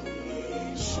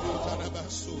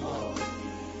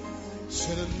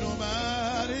 Said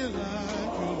nobody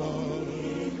like you, Lord.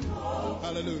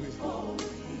 Hallelujah.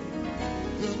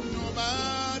 There's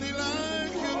nobody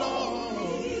like you, Lord.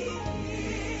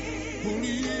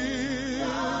 Holy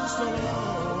is the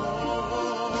Lord.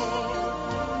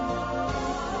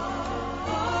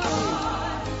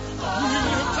 We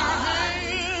lift our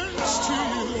hands to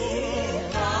you, Lord.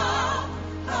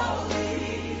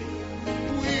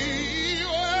 We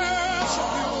worship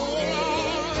you,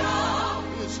 Lord.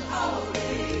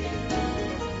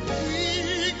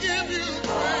 We give you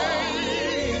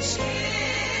praise.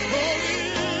 Holy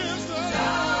is the Lord.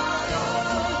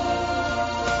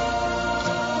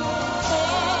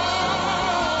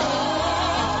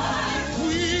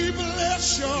 We bless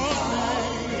your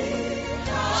name.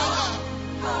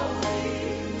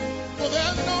 For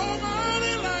there's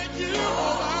nobody like you,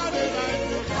 nobody like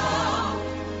you.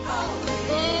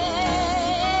 Oh,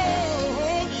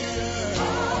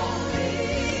 yeah.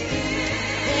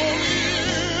 Holy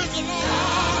is the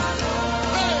Lord.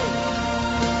 Hey.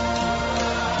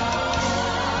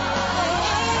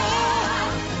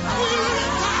 We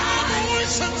lift our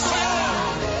voice and say,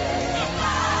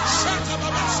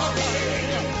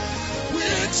 we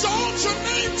exalt your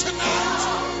name tonight.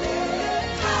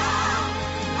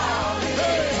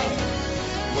 Hey.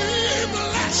 We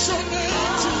bless your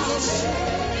name, Jesus.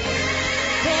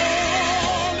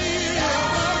 Holy is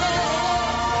the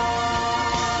Lord.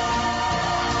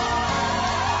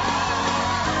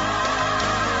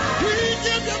 We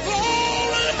give you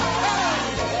glory. Hey.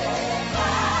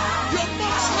 You're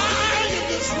much high in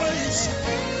this place.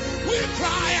 We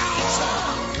cry out.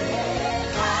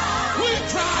 We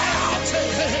cry out.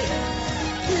 Hey.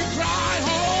 We cry,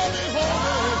 holy,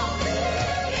 holy.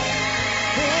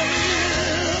 Holy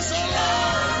is the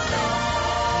Lord.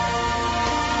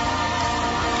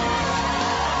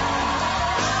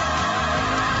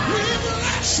 We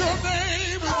bless your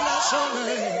name. We bless your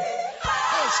name.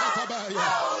 Hey, Shatabaya.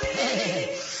 Hey.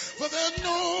 For there's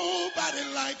nobody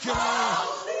like you, Lord.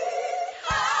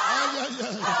 Ay, ay, ay.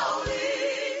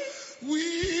 We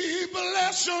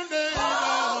bless your name,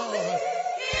 Lord.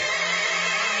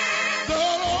 The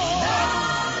Lord.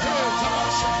 Hey,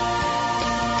 Tabasha.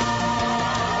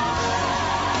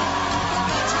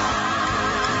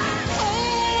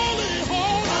 Holy,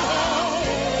 holy,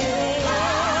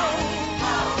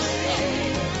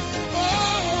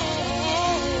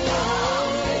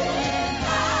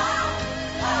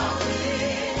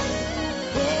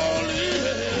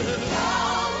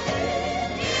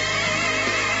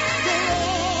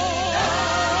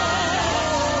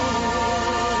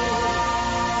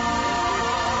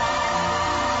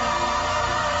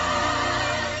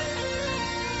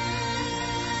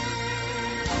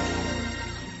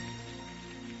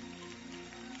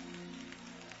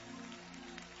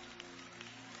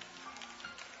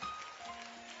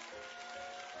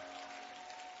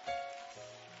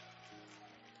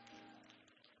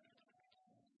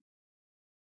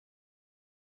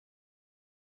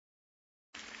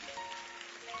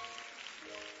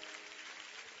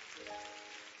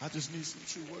 I just need some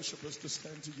true worshipers to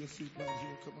stand to your feet right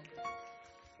here. Come on.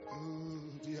 Oh,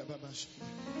 dear Babash.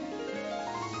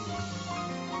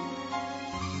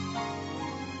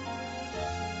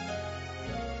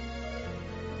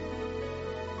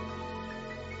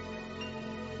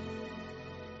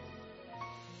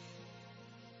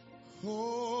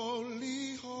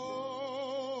 Holy,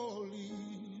 holy,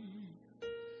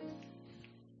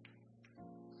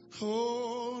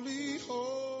 holy,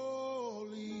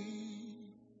 holy,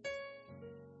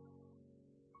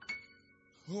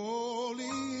 holy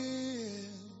is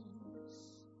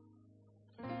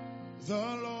the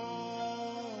Lord.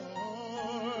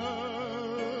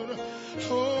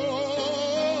 Oh,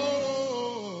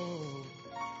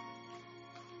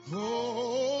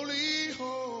 holy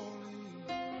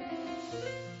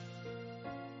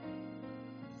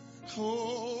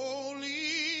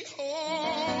Holy,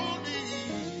 holy,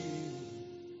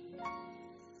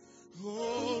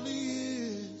 holy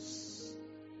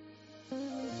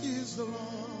is the Lord.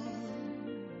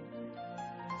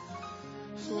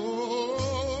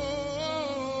 Oh,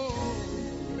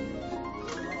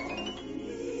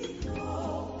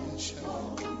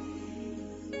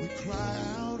 we cry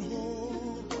out,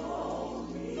 holy,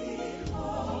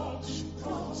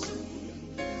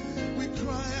 we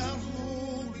cry out,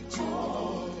 holy to the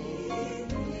Lord.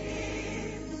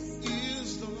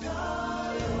 Is the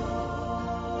Lord.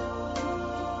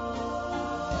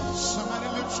 Somebody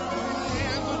lift your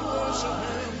hands and worship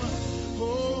Him. Oh,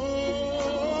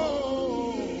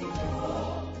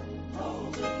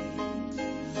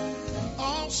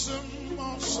 awesome,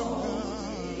 awesome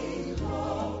God.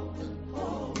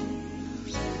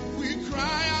 We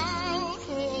cry out,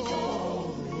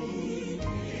 holy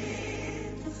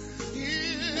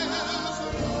is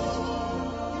the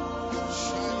Lord.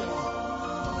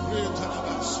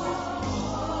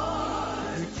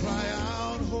 We cry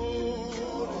out,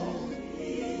 holy.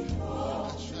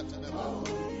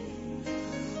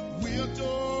 We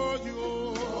adore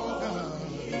you, God.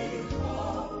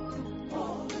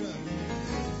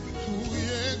 We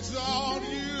exalt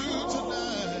you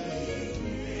tonight.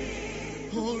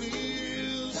 Holy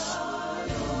is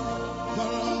the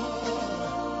Lord.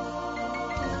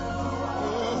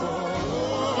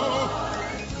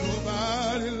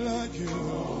 Nobody like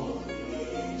you.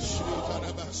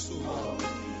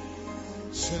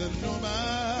 Said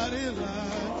nobody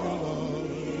like you, Lord.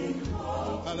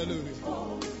 Hallelujah.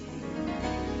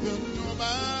 There's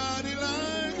nobody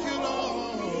like you,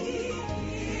 Lord.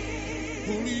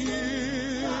 Holy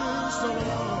is the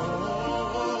Lord.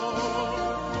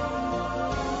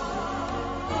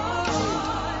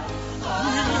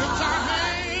 We lift our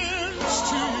hands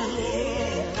to you.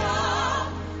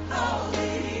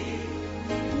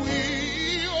 We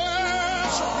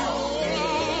worship you,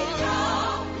 Lord.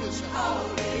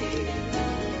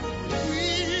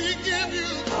 We give you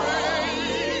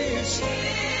praise.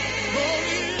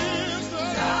 Holy is the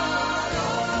Lord.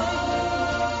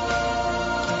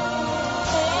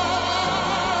 Oh,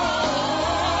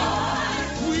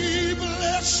 we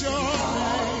bless your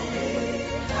name.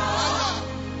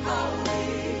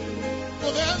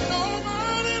 For there's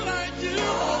nobody like you,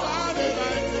 nobody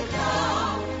like you.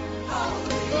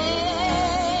 Oh,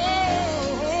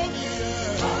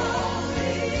 yeah.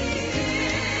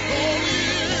 Holy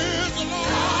is the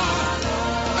Lord.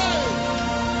 Hey.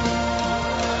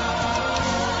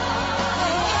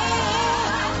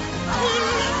 We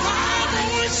lift our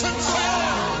voice and say,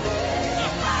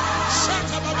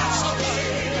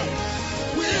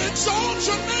 we exalt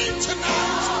your name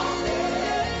tonight.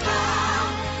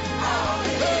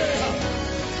 Hey.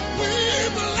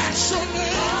 We bless your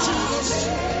name, Jesus.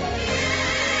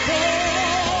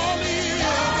 Holy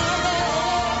is the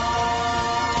Lord.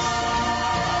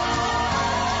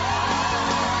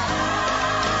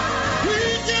 We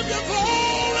give you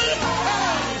glory.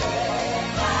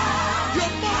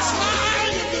 You're most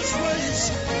high in this place.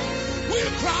 We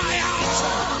cry out.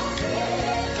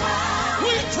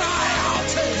 We cry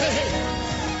out. Hey, hey.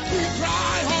 We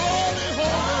cry, holy,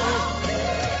 holy.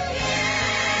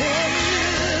 Holy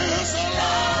is the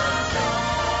Lord.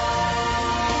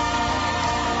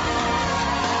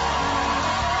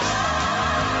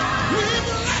 We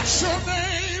bless your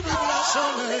name. We bless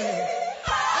your name.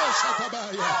 Oh,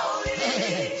 Shatabaya.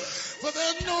 For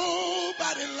there's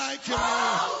nobody like you,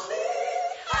 Lord.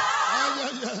 Ah,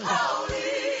 yeah, yeah.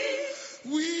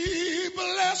 We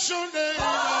bless your name,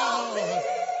 Lord.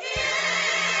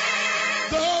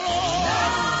 The Lord.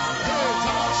 Hey,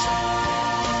 Tamasha.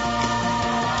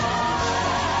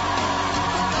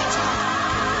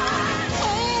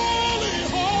 Holy,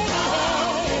 holy,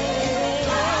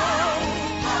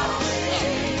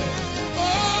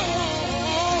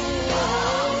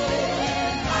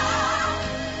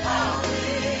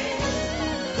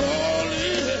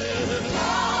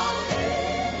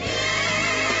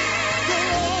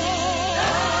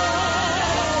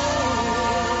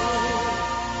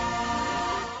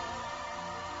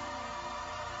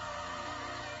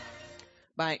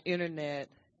 By internet,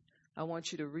 I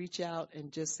want you to reach out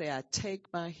and just say, I take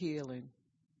my healing.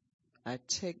 I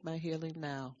take my healing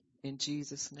now in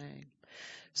Jesus' name.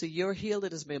 So your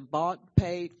healing has been bought,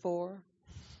 paid for,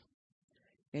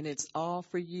 and it's all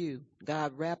for you.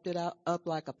 God wrapped it up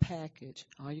like a package.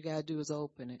 All you got to do is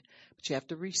open it, but you have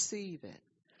to receive it.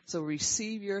 So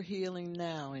receive your healing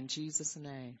now in Jesus'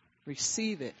 name.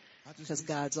 Receive it because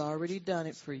God's already done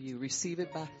it for you. Receive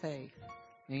it by faith.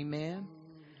 Amen.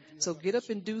 So get up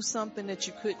and do something that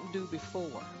you couldn't do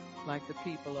before. like the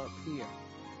people up here.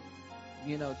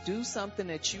 You know, do something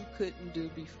that you couldn't do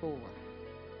before.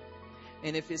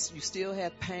 And if you still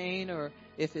have pain, or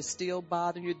if it's still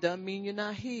bothering you, it doesn't mean you're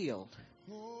not healed.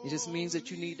 It just means that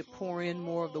you need to pour in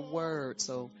more of the word.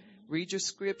 So read your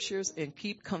scriptures and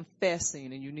keep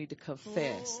confessing, and you need to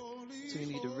confess. So you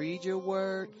need to read your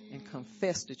word and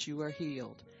confess that you are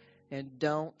healed. And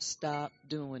don't stop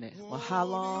doing it. Well, how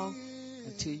long?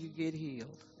 Until you get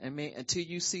healed. Until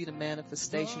you see the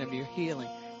manifestation of your healing.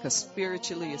 Because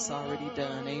spiritually it's already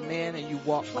done. Amen. And you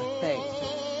walk by faith.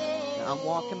 Now, I'm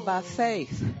walking by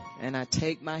faith. And I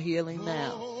take my healing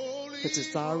now. Because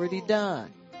it's already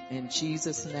done. In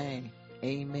Jesus' name.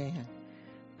 Amen.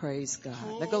 Praise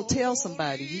God. Now go tell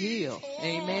somebody you healed.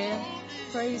 Amen.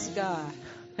 Praise God.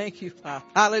 Thank you, Father.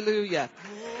 Hallelujah.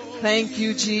 Thank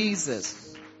you,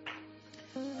 Jesus.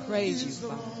 Praise you,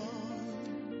 Father.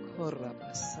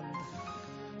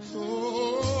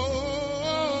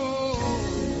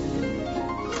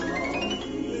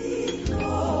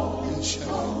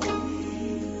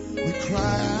 We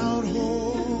cry out,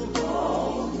 holy,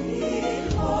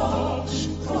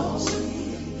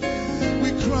 we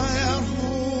cry out,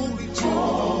 holy,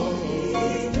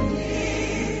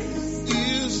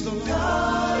 is the Lord.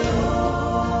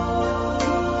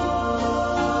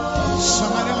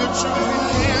 Somebody lift your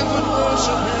hands and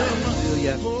worship Him.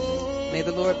 Hallelujah. May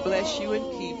the Lord bless you and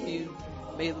keep you.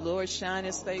 May the Lord shine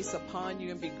His face upon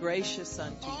you and be gracious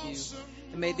unto you.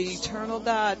 And may the eternal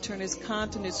God turn His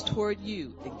countenance toward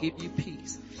you and give you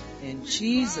peace. In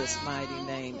Jesus' mighty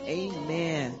name,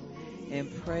 amen.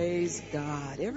 And praise God.